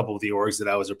a couple of the orgs that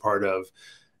I was a part of,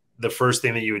 the first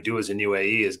thing that you would do as a new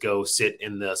AE is go sit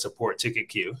in the support ticket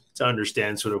queue to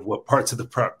understand sort of what parts of the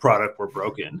product were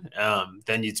broken.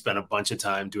 Then you'd spend a bunch of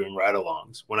time doing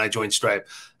ride-alongs. When I joined Stripe,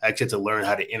 I actually had to learn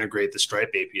how to integrate the Stripe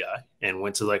API and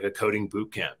went to like a coding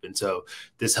boot camp. And so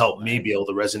this helped me be able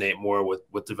to resonate more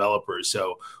with developers.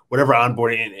 So whatever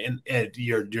onboarding and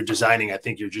you're designing, I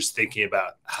think you're just thinking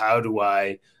about, how do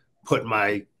I put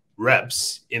my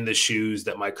reps in the shoes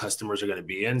that my customers are going to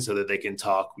be in so that they can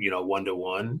talk, you know,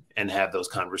 one-to-one and have those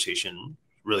conversations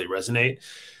really resonate.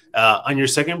 On your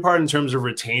second part, in terms of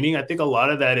retaining, I think a lot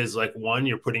of that is like, one,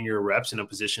 you're putting your reps in a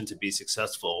position to be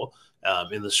successful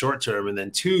in the short term. And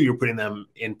then 2, you're putting them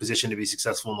in position to be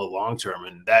successful in the long term.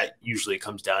 And that usually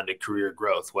comes down to career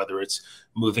growth, whether it's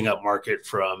moving up market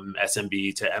from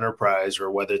SMB to enterprise, or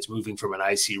whether it's moving from an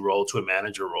IC role to a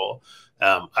manager role.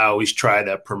 I always try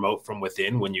to promote from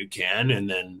within when you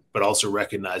can, but also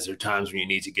recognize there are times when you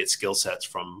need to get skill sets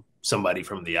from somebody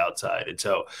from the outside. And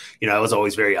so, you know, I was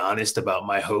always very honest about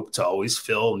my hope to always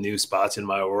fill new spots in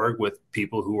my org with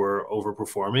people who were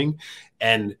overperforming.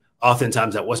 And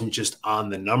oftentimes that wasn't just on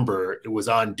the number, it was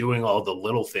on doing all the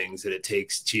little things that it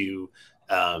takes to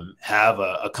have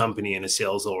a company and a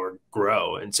sales org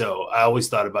grow. And so I always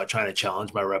thought about trying to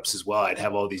challenge my reps as well. I'd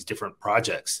have all these different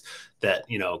projects that,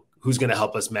 who's going to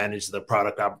help us manage the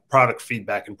product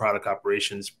feedback and product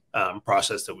operations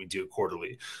process that we do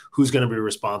quarterly? Who's going to be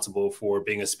responsible for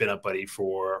being a spin up buddy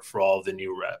for all the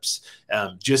new reps?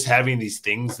 Just having these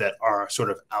things that are sort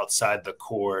of outside the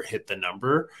core hit the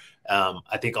number,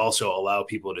 I think also allow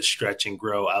people to stretch and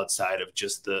grow outside of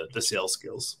just the sales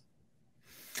skills.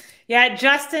 Yeah,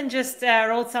 Justin just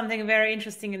wrote something very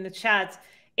interesting in the chat.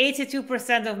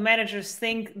 82% of managers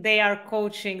think they are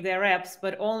coaching their reps,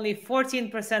 but only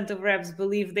 14% of reps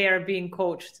believe they are being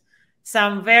coached.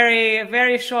 Some very,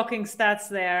 very shocking stats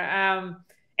there.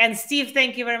 And Steve,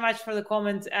 thank you very much for the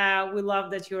comment. We love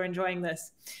that you're enjoying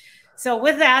this. So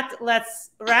with that, let's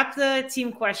wrap the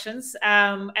team questions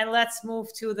and let's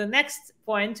move to the next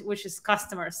point, which is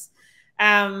customers.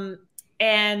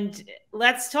 And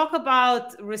let's talk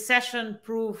about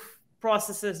recession-proof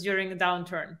processes during a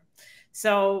downturn.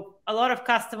 So a lot of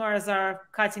customers are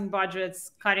cutting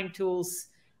budgets, cutting tools.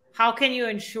 How can you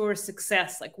ensure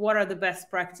success? Like, what are the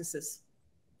best practices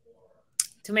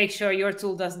to make sure your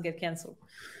tool doesn't get canceled?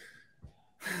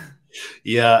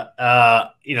 Yeah,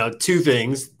 two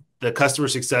things. The customer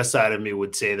success side of me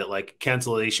would say that like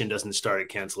cancellation doesn't start at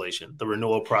cancellation. The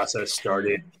renewal process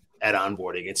started at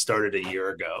onboarding. It started a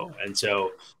year ago. And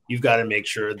so you've got to make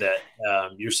sure that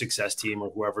your success team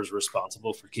or whoever's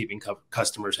responsible for keeping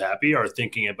customers happy are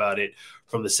thinking about it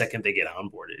from the second they get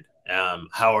onboarded.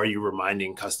 How are you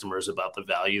reminding customers about the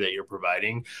value that you're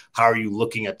providing? How are you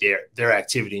looking at their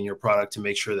activity in your product to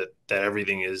make sure that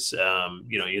everything is,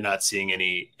 you're not seeing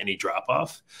any drop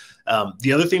off?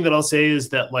 The other thing that I'll say is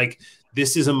that like,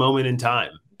 this is a moment in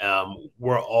time.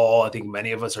 I think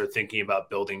many of us are thinking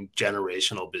about building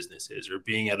generational businesses or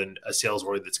being at a sales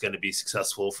org that's going to be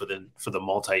successful for the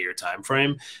multi-year time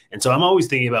frame. And so I'm always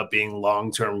thinking about being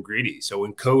long-term greedy. So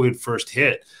when COVID first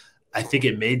hit, I think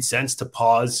it made sense to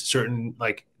pause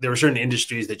there were certain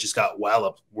industries that just got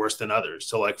up worse than others.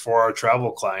 So like for our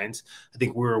travel clients, I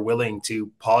think we were willing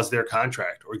to pause their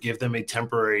contract or give them a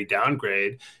temporary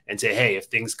downgrade and say, hey, if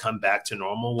things come back to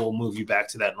normal, we'll move you back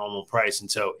to that normal price. And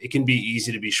so it can be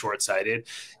easy to be short-sighted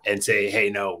and say, hey,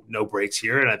 no breaks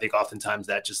here. And I think oftentimes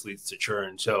that just leads to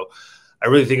churn. So I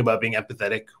really think about being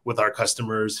empathetic with our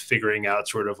customers, figuring out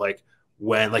sort of like,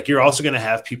 when like you're also going to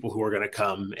have people who are going to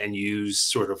come and use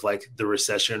sort of like the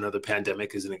recession or the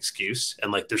pandemic as an excuse,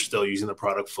 and like they're still using the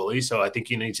product fully. So I think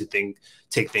you need to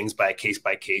take things by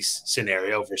case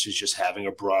scenario versus just having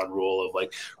a broad rule of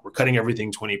like we're cutting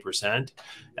everything 20%.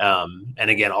 And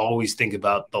again, always think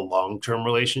about the long-term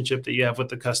relationship that you have with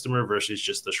the customer versus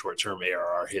just the short-term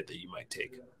ARR hit that you might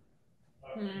take.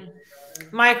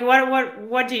 Mike,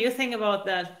 what do you think about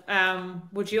that?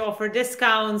 Would you offer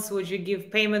discounts? Would you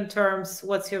give payment terms?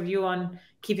 What's your view on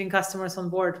keeping customers on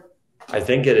board? I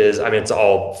think it is. I mean, it's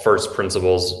all first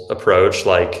principles approach.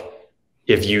 Like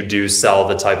if you do sell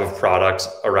the type of product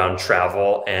around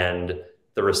travel and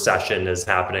the recession is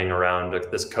happening around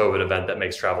this COVID event that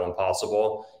makes travel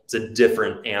impossible, it's a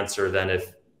different answer than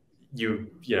if you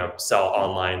sell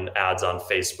online ads on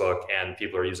Facebook and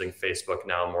people are using Facebook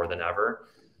now more than ever.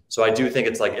 So I do think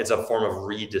it's a form of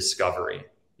rediscovery.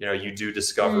 You do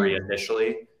discovery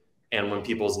initially, and when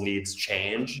people's needs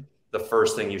change, the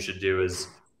first thing you should do is,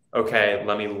 okay,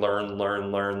 let me learn,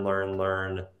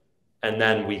 and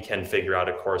then we can figure out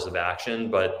a course of action.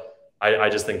 But I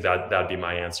just think that'd be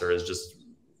my answer, is just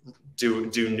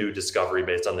do new discovery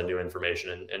based on the new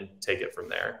information and take it from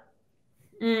there.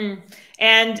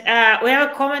 And we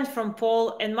have a comment from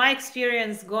Paul. In my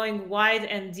experience, going wide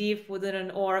and deep within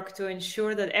an org to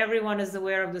ensure that everyone is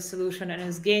aware of the solution and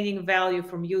is gaining value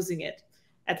from using it,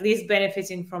 at least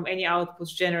benefiting from any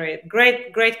outputs generated.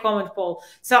 Great comment, Paul.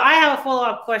 So I have a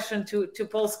follow-up question to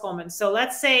Paul's comment. So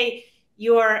let's say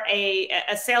you're a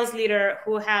sales leader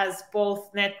who has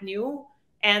both net new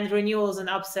and renewals and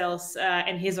upsells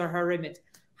in his or her remit.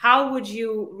 How would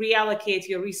you reallocate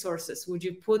your resources? Would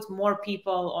you put more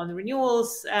people on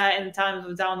renewals in times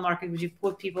of down market? Would you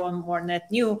put people on more net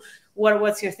new?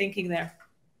 What's your thinking there?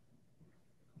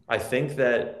 I think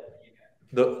that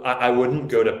I wouldn't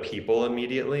go to people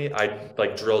immediately. I'd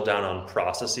like drill down on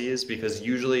processes, because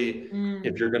usually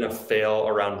if you're going to fail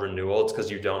around renewal, it's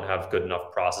because you don't have good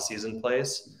enough processes in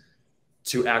place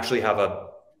to actually have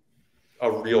a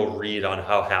real read on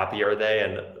how happy are they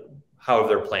and how have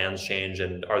their plans changed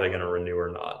and are they going to renew or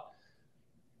not.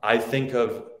 I think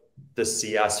of the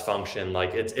CS function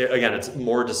like it's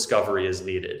more discovery is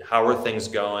needed. How are things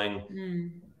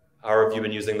going? How have you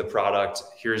been using the product?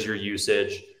 Here's your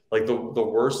usage. Like the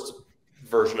worst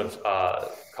version of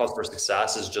customer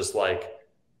success is just like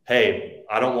hey,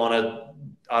 I don't want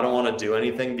to do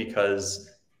anything because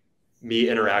me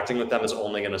interacting with them is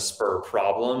only going to spur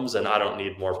problems, and I don't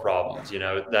need more problems.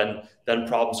 Then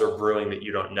problems are brewing that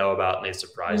you don't know about, and they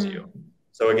surprise you.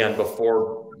 So again,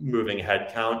 before moving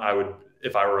headcount,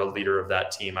 if I were a leader of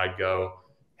that team, I'd go,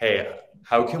 hey,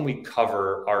 how can we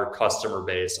cover our customer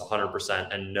base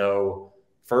 100% and know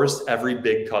first every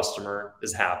big customer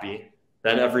is happy,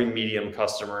 then every medium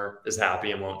customer is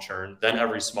happy and won't churn, then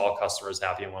every small customer is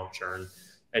happy and won't churn.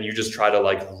 And you just try to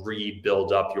like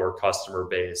rebuild up your customer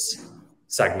base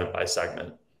segment by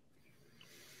segment.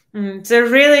 It's a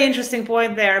really interesting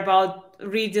point there about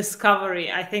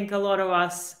rediscovery. I think a lot of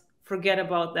us forget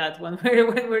about that when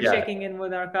we're checking in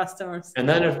with our customers. And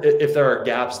then if there are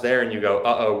gaps there and you go,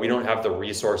 uh-oh, we don't have the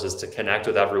resources to connect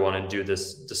with everyone and do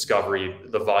this discovery,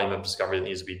 the volume of discovery that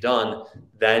needs to be done,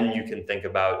 then you can think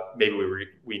about maybe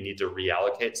we need to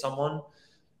reallocate someone.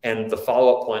 And the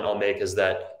follow-up point I'll make is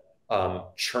that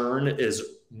churn is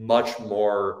much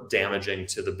more damaging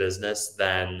to the business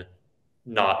than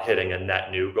not hitting a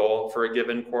net new goal for a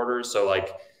given quarter. So like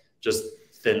just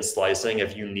thin slicing,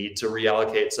 if you need to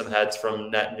reallocate some heads from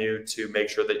net new to make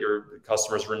sure that your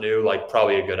customers renew, like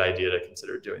probably a good idea to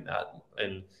consider doing that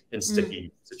in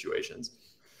sticky situations.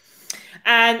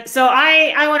 And so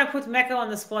I want to put Mecca on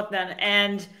the spot then.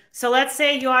 And so let's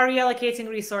say you are reallocating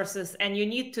resources and you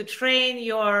need to train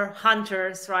your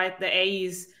hunters, right, the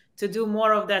AEs, to do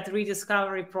more of that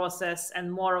rediscovery process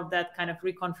and more of that kind of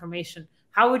reconfirmation.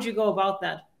 How would you go about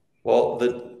that? Well,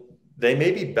 they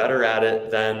may be better at it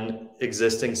than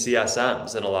existing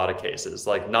CSMs in a lot of cases.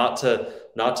 Like not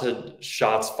to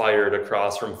shots fired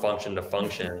across from function to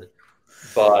function,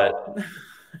 but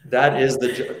I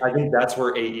think that's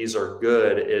where AEs are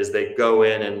good, is they go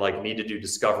in and like need to do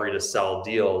discovery to sell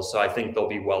deals. So I think they'll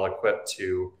be well equipped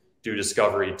to do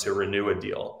discovery to renew a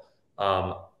deal.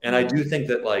 And I do think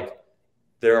that like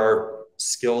there are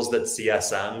skills that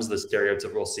CSMs, the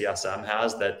stereotypical CSM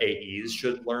has, that AEs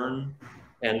should learn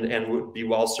and would be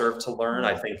well served to learn.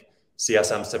 I think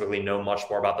CSMs typically know much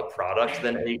more about the product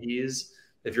than AEs.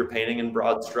 If you're painting in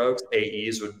broad strokes,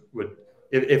 AEs would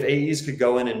if AEs could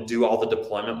go in and do all the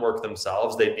deployment work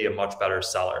themselves, they'd be a much better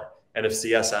seller. And if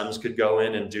CSMs could go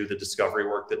in and do the discovery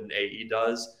work that an AE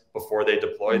does before they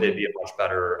deploy, they'd be much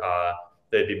better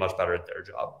at their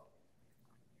job.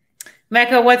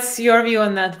 Mecca, what's your view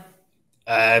on that?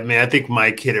 I mean, I think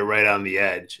Mike hit it right on the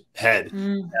head.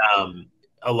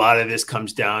 A lot of this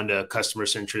comes down to customer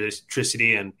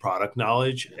centricity and product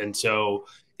knowledge. And so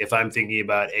if I'm thinking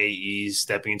about AEs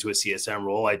stepping into a CSM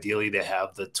role, ideally they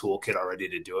have the toolkit already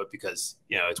to do it, because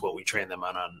it's what we train them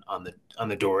on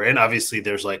the door. And obviously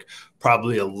there's like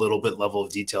probably a little bit level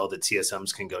of detail that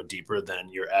CSMs can go deeper than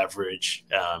your average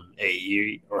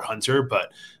AE or hunter.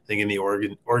 But I think in the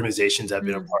organizations I've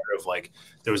been a part of, like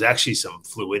there was actually some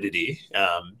fluidity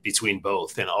between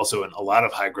both. And also in a lot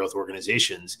of high growth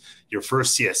organizations, your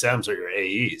first CSMs are your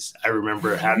AEs. I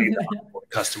remember having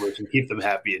customers and keep them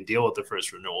happy and deal with the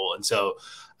first renewal. And so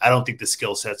I don't think the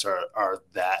skill sets are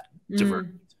that diverse.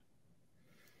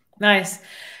 Nice.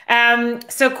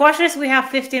 So cautious, we have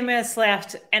 15 minutes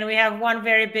left, and we have one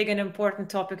very big and important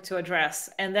topic to address,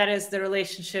 and that is the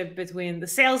relationship between the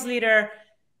sales leader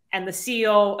and the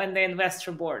CEO and the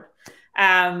investor board.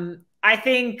 I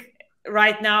think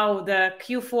right now the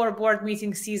Q4 board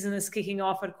meeting season is kicking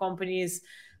off at companies.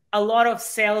 A lot of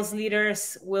sales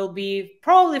leaders will be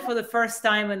probably for the first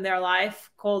time in their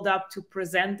life called up to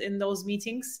present in those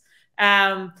meetings.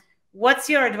 What's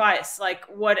your advice? Like,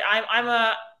 I'm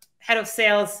a head of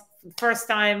sales, first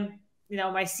time,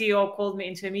 my CEO called me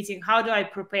into a meeting. How do I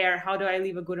prepare? How do I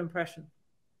leave a good impression?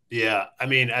 Yeah. I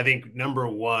mean, I think number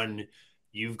one,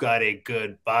 you've got a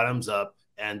good bottoms up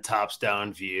and tops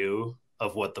down view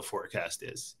of what the forecast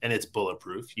is, and it's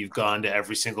bulletproof. You've gone to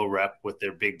every single rep with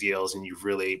their big deals and you've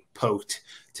really poked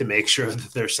to make sure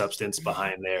that there's substance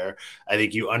behind there. I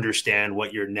think you understand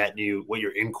what your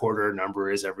in quarter number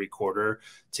is every quarter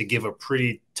to give a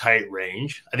pretty tight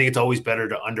range. I think it's always better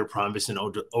to under promise and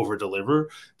over deliver,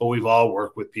 but we've all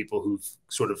worked with people who've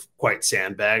sort of quite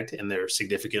sandbagged and they're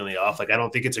significantly off. Like, I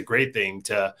don't think it's a great thing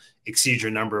to exceed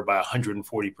your number by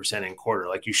 140% in quarter.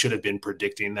 Like, you should have been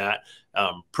predicting that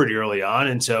pretty early on.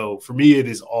 And so for me, it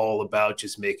is all about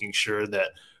just making sure that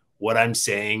what I'm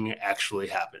saying actually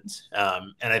happens.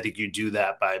 And I think you do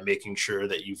that by making sure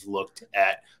that you've looked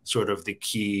at sort of the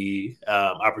key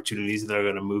opportunities that are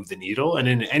going to move the needle. And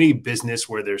in any business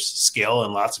where there's scale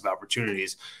and lots of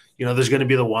opportunities, there's going to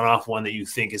be the one-off one that you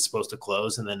think is supposed to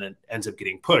close and then it ends up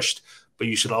getting pushed. But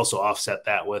you should also offset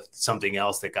that with something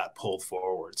else that got pulled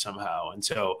forward somehow. And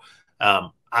so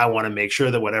I want to make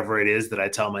sure that whatever it is that I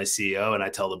tell my CEO and I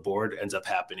tell the board ends up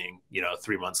happening,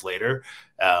 3 months later.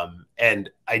 And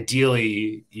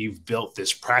ideally, you've built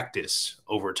this practice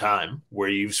over time where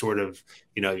you've sort of,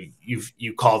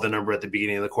 you call the number at the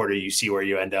beginning of the quarter, you see where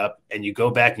you end up, and you go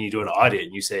back and you do an audit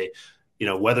and you say,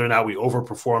 whether or not we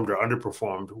overperformed or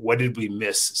underperformed, what did we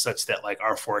miss such that like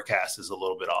our forecast is a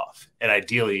little bit off? And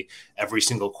ideally, every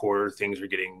single quarter, things are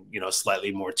getting,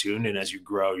 slightly more tuned. And as you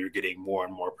grow, you're getting more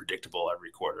and more predictable every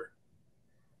quarter.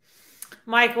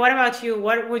 Mike, what about you?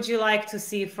 What would you like to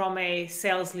see from a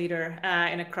sales leader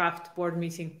in a Kraft board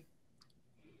meeting?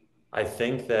 I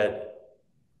think that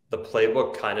the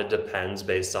playbook kind of depends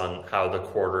based on how the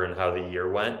quarter and how the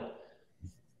year went.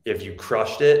 If you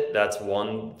crushed it, that's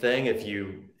one thing. If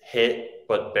you hit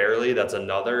but barely, that's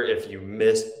another. If you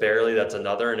missed barely, that's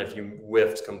another. And if you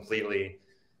whiffed completely,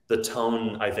 the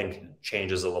tone, I think,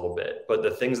 changes a little bit. But the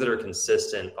things that are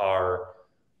consistent are,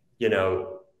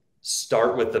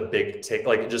 start with the big tick,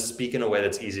 like just speak in a way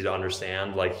that's easy to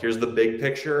understand. Like, here's the big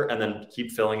picture, and then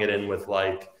keep filling it in with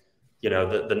like,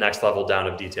 the next level down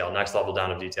of detail, next level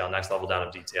down of detail, next level down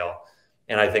of detail.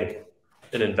 And I think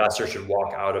an investor should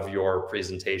walk out of your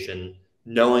presentation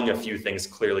knowing a few things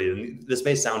clearly. And this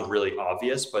may sound really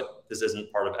obvious, but this isn't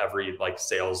part of every like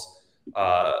sales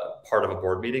part of a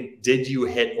board meeting. Did you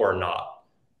hit or not?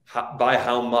 By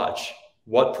how much?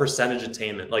 What percentage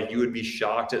attainment? Like, you would be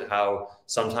shocked at how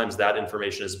sometimes that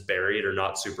information is buried or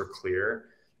not super clear.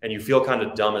 And you feel kind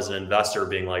of dumb as an investor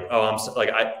being like, oh,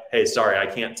 hey, sorry, I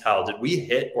can't tell. Did we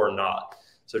hit or not?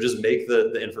 So just make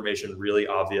the information really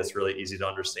obvious, really easy to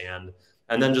understand.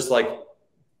 And then just like,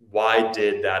 why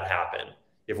did that happen?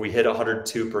 If we hit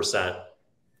 102%,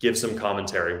 give some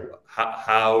commentary.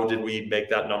 How did we make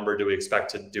that number? Do we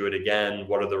expect to do it again?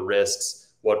 What are the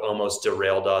risks? What almost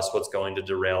derailed us? What's going to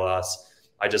derail us?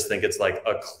 I just think it's like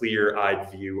a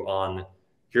clear-eyed view on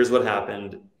here's what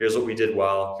happened. Here's what we did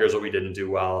well. Here's what we didn't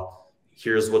do well.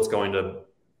 Here's what's going to,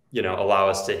 allow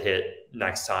us to hit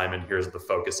next time. And here's the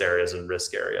focus areas and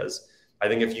risk areas. I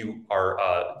think if you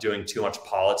are doing too much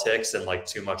politics and like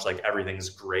too much like everything's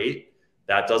great,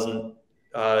 that doesn't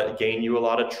gain you a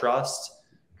lot of trust.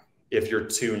 If you're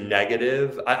too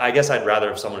negative, I guess I'd rather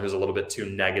have someone who's a little bit too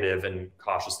negative and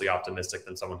cautiously optimistic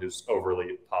than someone who's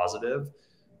overly positive.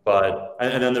 But,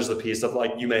 and then there's the piece of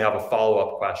like, you may have a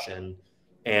follow-up question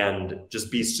and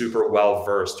just be super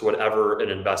well-versed. Whatever an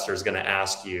investor is going to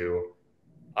ask you,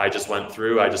 I just went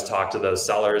through, I just talked to those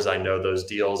sellers. I know those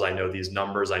deals. I know these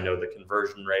numbers. I know the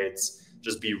conversion rates.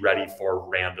 Just be ready for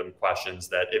random questions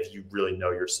that if you really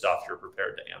know your stuff, you're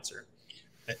prepared to answer.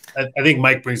 I think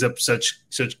Mike brings up such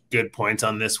good points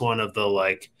on this one of the,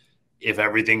 like, if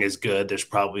everything is good, there's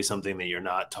probably something that you're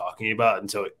not talking about. And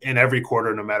so in every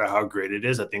quarter, no matter how great it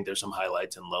is, I think there's some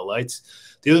highlights and lowlights.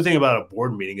 The other thing about a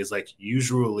board meeting is like,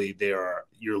 usually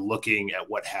you're looking at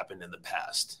what happened in the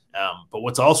past. But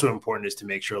what's also important is to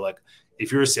make sure, like,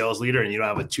 if you're a sales leader and you don't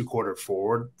have a 2-quarter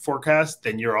forward forecast,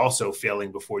 then you're also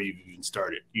failing before you've even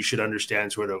started. You should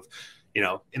understand sort of,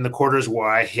 in the quarters where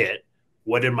I hit,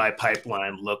 what did my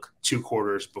pipeline look 2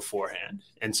 quarters beforehand?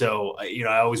 And so,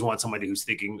 I always want somebody who's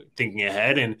thinking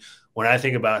ahead. And when I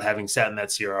think about having sat in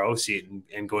that CRO seat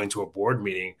and going to a board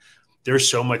meeting, there's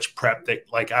so much prep that,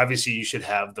 like, obviously you should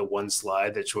have the one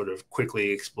slide that sort of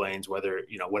quickly explains whether,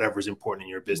 whatever's important in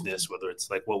your business, whether it's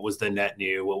like, what was the net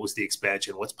new, what was the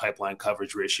expansion, what's pipeline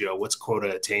coverage ratio, what's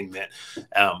quota attainment.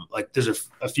 Like, there's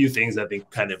a few things I think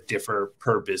kind of differ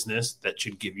per business that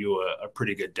should give you a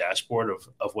pretty good dashboard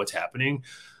of what's happening.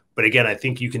 But again, I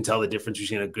think you can tell the difference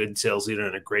between a good sales leader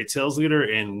and a great sales leader.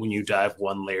 And when you dive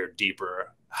one layer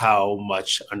deeper, how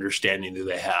much understanding do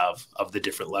they have of the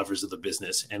different levers of the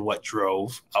business and what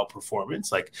drove outperformance?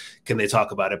 Like, can they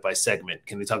talk about it by segment?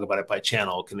 Can they talk about it by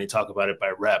channel? Can they talk about it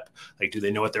by rep? Like, do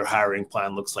they know what their hiring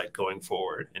plan looks like going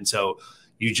forward? And so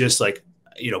you just, like,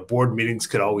 board meetings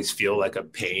could always feel like a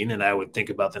pain. And I would think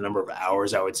about the number of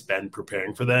hours I would spend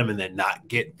preparing for them and then not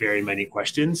get very many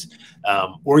questions,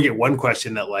 or get one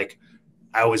question that, like,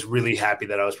 I was really happy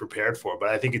that I was prepared for. But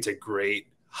I think it's a great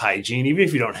hygiene. Even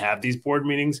if you don't have these board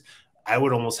meetings, I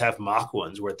would almost have mock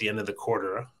ones where at the end of the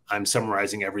quarter, I'm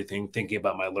summarizing everything, thinking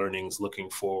about my learnings, looking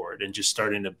forward, and just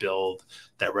starting to build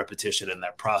that repetition and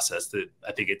that process that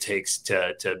I think it takes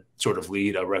to sort of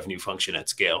lead a revenue function at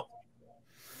scale.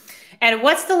 And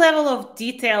what's the level of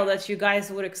detail that you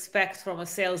guys would expect from a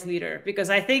sales leader? Because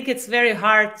I think it's very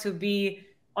hard to be,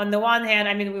 on the one hand,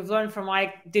 I mean, we've learned from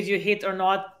Mike, did you hit or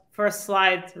not? First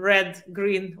slide, red,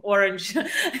 green, orange,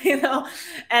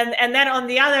 and then on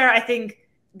the other, I think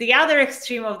the other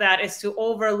extreme of that is to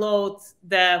overload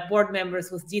the board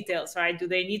members with details, right? Do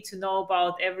they need to know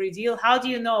about every deal? How do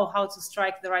you know how to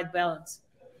strike the right balance?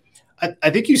 I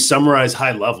think you summarize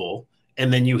high level,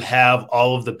 and then you have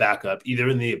all of the backup either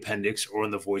in the appendix or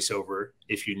in the voiceover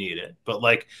if you need it. But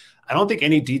like, I don't think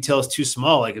any detail is too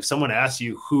small. Like if someone asks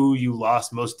you who you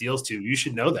lost most deals to, you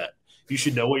should know that. You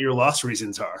should know what your loss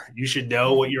reasons are. You should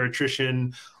know what your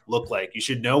attrition look like. You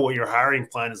should know what your hiring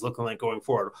plan is looking like going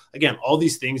forward. Again, all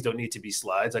these things don't need to be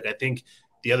slides. Like I think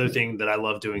the other thing that I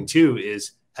love doing too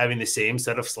is having the same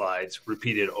set of slides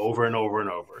repeated over and over and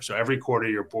over. So every quarter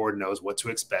your board knows what to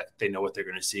expect. They know what they're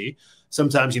going to see.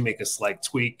 Sometimes you make a slight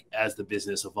tweak as the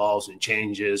business evolves and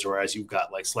changes, or as you've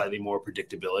got like slightly more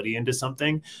predictability into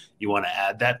something, you want to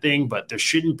add that thing, but there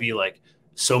shouldn't be like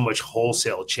so much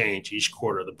wholesale change each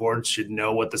quarter. The board should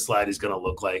know what the slide is going to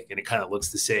look like, and it kind of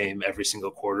looks the same every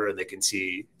single quarter, and they can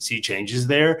see changes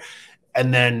there.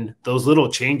 And then those little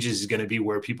changes is going to be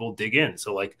where people dig in.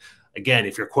 So like, again,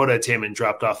 if your quota attainment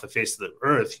dropped off the face of the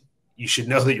earth, you should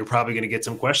know that you're probably going to get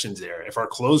some questions there. If our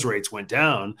close rates went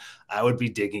down, I would be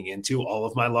digging into all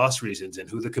of my loss reasons and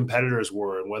who the competitors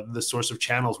were and whether the source of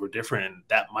channels were different. And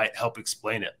that might help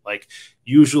explain it. Like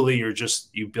usually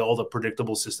you build a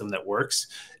predictable system that works,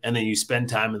 and then you spend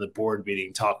time in the board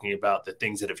meeting talking about the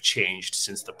things that have changed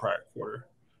since the prior quarter.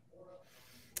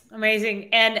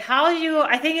 Amazing. And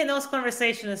I think in those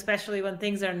conversations, especially when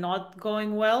things are not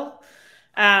going well,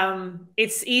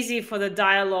 it's easy for the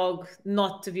dialogue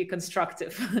not to be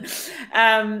constructive.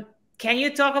 Can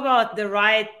you talk about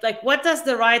what does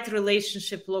the right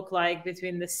relationship look like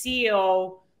between the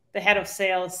CEO, the head of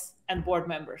sales, and board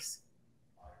members?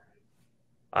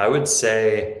 I would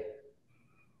say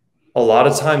a lot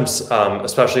of times,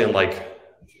 especially in like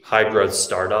high growth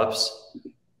startups,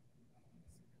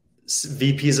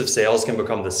 VPs of sales can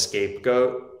become the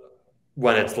scapegoat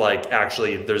when it's like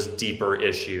actually there's deeper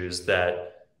issues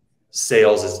that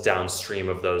sales is downstream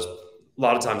of those. A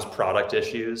lot of times product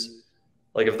issues.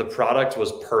 Like if the product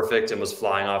was perfect and was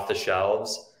flying off the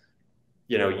shelves,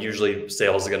 usually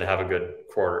sales is going to have a good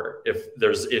quarter. If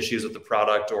there's issues with the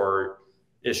product or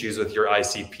issues with your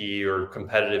ICP or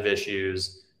competitive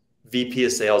issues, VP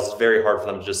of sales, it's very hard for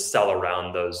them to just sell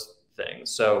around those things.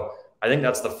 So I think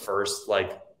that's the first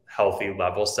like healthy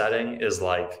level setting is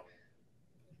like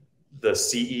the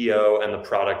CEO and the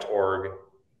product org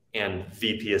and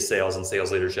VP of sales and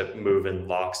sales leadership move in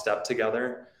lockstep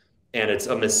together. And it's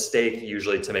a mistake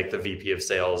usually to make the VP of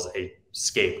sales a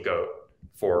scapegoat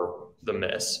for the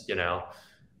miss,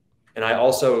 And I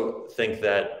also think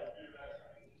that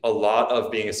a lot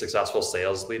of being a successful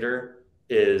sales leader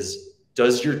is,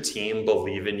 does your team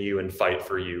believe in you and fight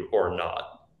for you or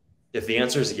not? If the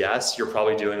answer is yes, you're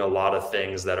probably doing a lot of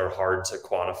things that are hard to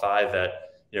quantify that,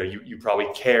 you probably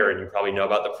care and you probably know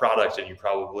about the product and you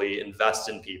probably invest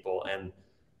in people. And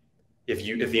if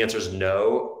the answer is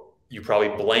no, you probably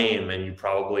blame and you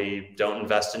probably don't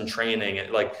invest in training.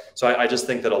 So I just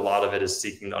think that a lot of it is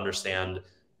seeking to understand,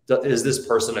 is this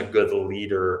person a good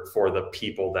leader for the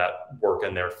people that work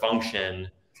in their function?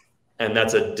 And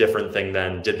that's a different thing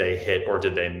than did they hit or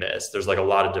did they miss? There's like a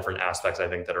lot of different aspects I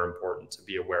think that are important to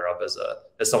be aware of as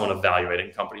someone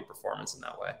evaluating company performance in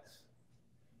that way.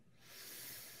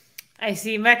 I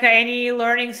see. Mecca, any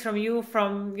learnings from you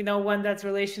from, when that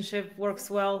relationship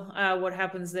works well, what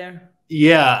happens there?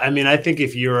 Yeah. I mean, I think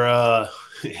if you're a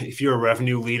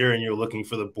revenue leader and you're looking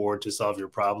for the board to solve your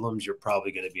problems, you're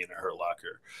probably going to be in a hurt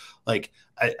locker. Like,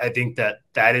 I think that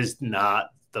is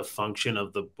not the function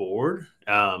of the board.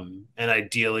 And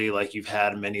ideally, like you've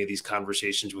had many of these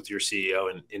conversations with your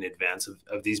CEO in advance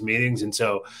of these meetings. And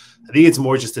so I think it's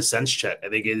more just a sense check. I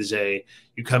think it is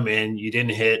you come in, you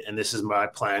didn't hit, and this is my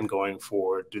plan going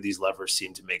forward. Do these levers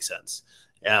seem to make sense?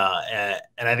 And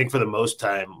I think for the most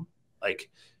time, like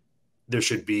there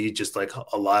should be just like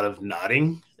a lot of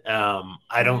nodding.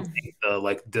 I don't think the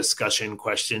like discussion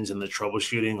questions and the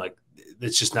troubleshooting, like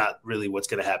it's just not really what's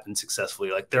going to happen successfully.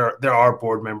 Like there are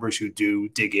board members who do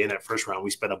dig in at first round.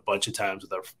 We spent a bunch of times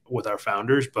with our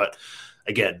founders, but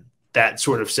again, that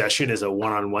sort of session is a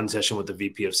one-on-one session with the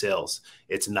VP of sales.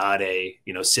 It's not a,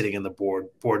 sitting in the board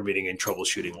meeting and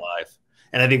troubleshooting live.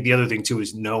 And I think the other thing too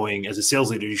is knowing as a sales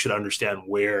leader, you should understand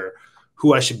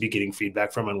who I should be getting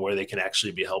feedback from and where they can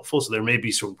actually be helpful. So there may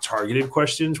be some targeted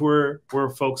questions where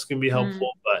folks can be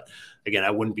helpful, but again,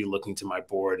 I wouldn't be looking to my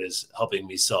board as helping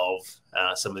me solve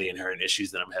some of the inherent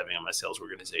issues that I'm having on my sales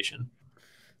organization.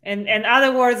 And in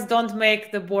other words, don't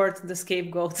make the board the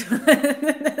scapegoat.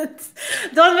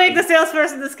 Don't make the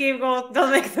salesperson the scapegoat.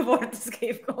 Don't make the board the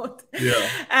scapegoat. Yeah.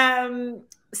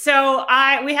 So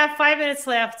we have 5 minutes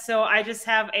left, so I just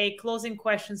have a closing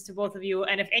questions to both of you.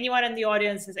 And if anyone in the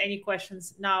audience has any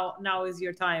questions, now is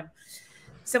your time.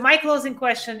 So my closing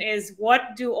question is,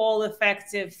 what do all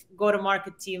effective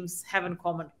go-to-market teams have in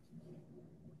common?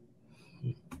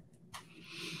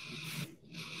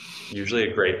 Usually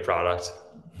a great product.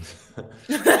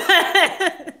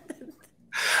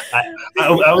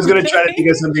 I was going to try to think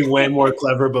of something way more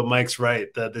clever, but Mike's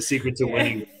right. The secret to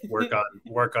winning,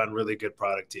 work on really good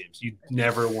product teams. You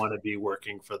never want to be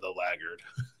working for the laggard.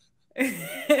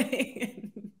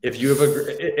 If you have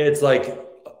it's like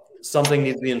something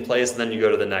needs to be in place, and then you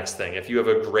go to the next thing. If you have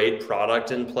a great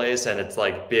product in place and it's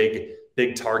like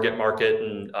big target market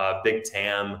and big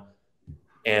TAM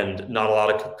and not a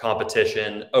lot of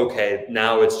competition, okay,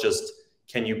 now it's just,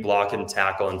 can you block and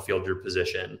tackle and field your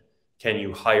position? Can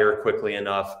you hire quickly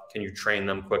enough? Can you train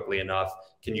them quickly enough?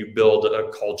 Can you build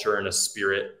a culture and a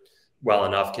spirit well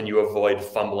enough? Can you avoid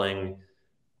fumbling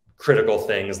critical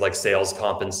things like sales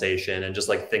compensation and just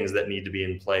like things that need to be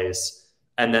in place?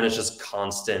 And then it's just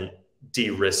constant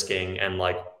de-risking and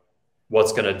like,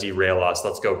 what's going to derail us?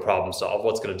 Let's go problem solve.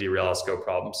 What's going to derail us? Go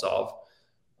problem solve.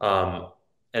 And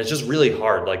it's just really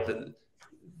hard. Like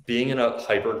being in a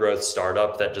hyper growth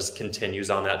startup that just continues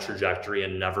on that trajectory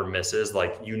and never misses,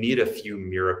 like you need a few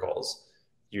miracles.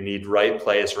 You need right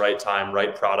place, right time,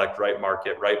 right product, right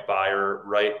market, right buyer,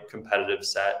 right competitive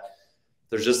set.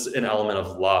 There's just an element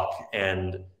of luck,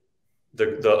 and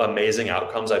the amazing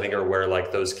outcomes, I think, are where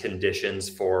like those conditions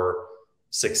for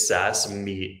success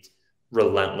meet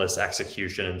relentless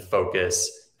execution and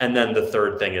focus. And then the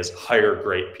third thing is hire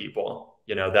great people.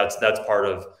 You know, that's part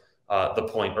of the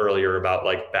point earlier about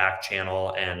like back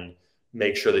channel, and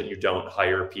make sure that you don't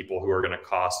hire people who are going to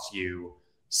cost you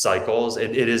cycles.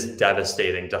 It is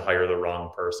devastating to hire the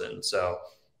wrong person. So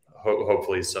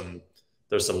hopefully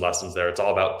there's some lessons there. It's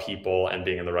all about people and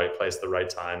being in the right place at the right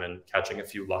time and catching a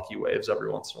few lucky waves every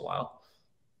once in a while.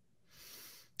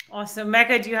 Awesome.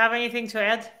 Mecca, do you have anything to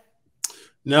add?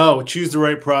 No, choose the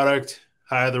right product,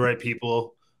 hire the right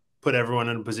people, put everyone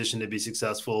in a position to be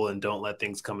successful, and don't let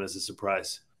things come as a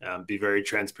surprise. Be very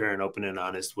transparent, open, and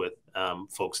honest with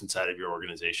folks inside of your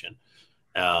organization.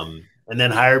 And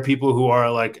then hire people who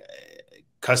are like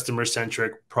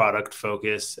customer-centric,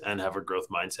 product-focused, and have a growth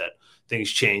mindset. Things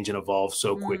change and evolve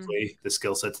so quickly. The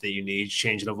skill sets that you need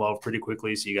change and evolve pretty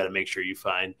quickly. So you got to make sure you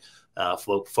find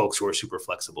folks who are super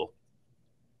flexible.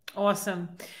 Awesome.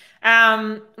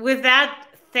 With that,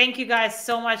 thank you guys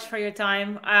so much for your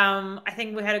time. I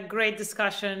think we had a great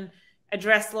discussion,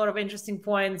 addressed a lot of interesting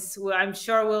points. I'm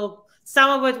sure some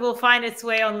of it will find its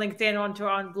way on LinkedIn, onto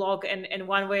our blog in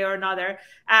one way or another.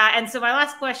 And so my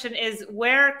last question is,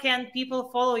 where can people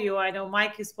follow you? I know,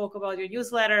 Mike, you spoke about your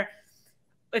newsletter.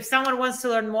 If someone wants to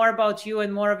learn more about you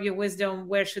and more of your wisdom,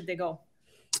 where should they go?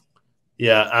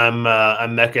 Yeah,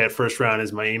 I'm Mecca at First Round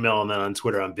is my email. And then on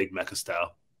Twitter, I'm Big Mecca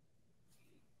Style.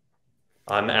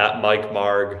 I'm at Mike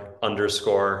Marg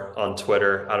 _ on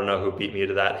Twitter. I don't know who beat me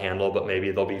to that handle, but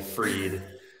maybe they'll be freed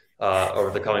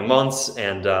over the coming months.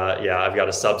 And yeah, I've got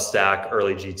a Substack,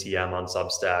 Early GTM on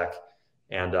Substack.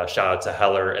 And shout out to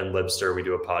Heller and Libster. We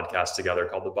do a podcast together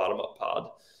called The Bottom Up Pod.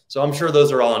 So I'm sure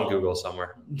those are all on Google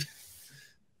somewhere.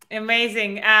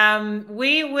 Amazing.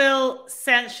 We will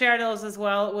share those as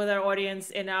well with our audience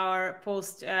in our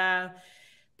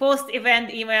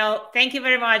post-event email. Thank you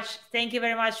very much. Thank you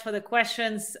very much for the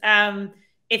questions.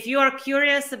 If you are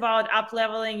curious about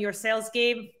up-leveling your sales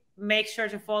game, make sure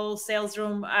to follow Sales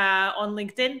Room on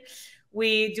LinkedIn.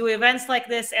 We do events like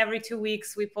this every 2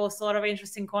 weeks. We post a lot of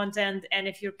interesting content. And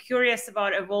if you're curious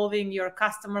about evolving your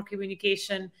customer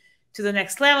communication to the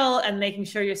next level and making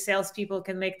sure your salespeople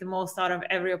can make the most out of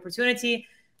every opportunity,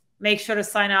 make sure to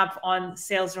sign up on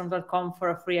salesroom.com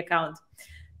for a free account.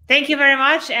 Thank you very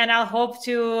much, and I'll hope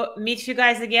to meet you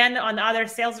guys again on other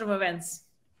Sales Room events.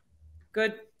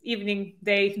 Good evening,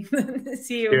 day.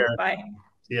 See you. Sure. Bye.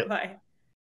 Yep. Bye.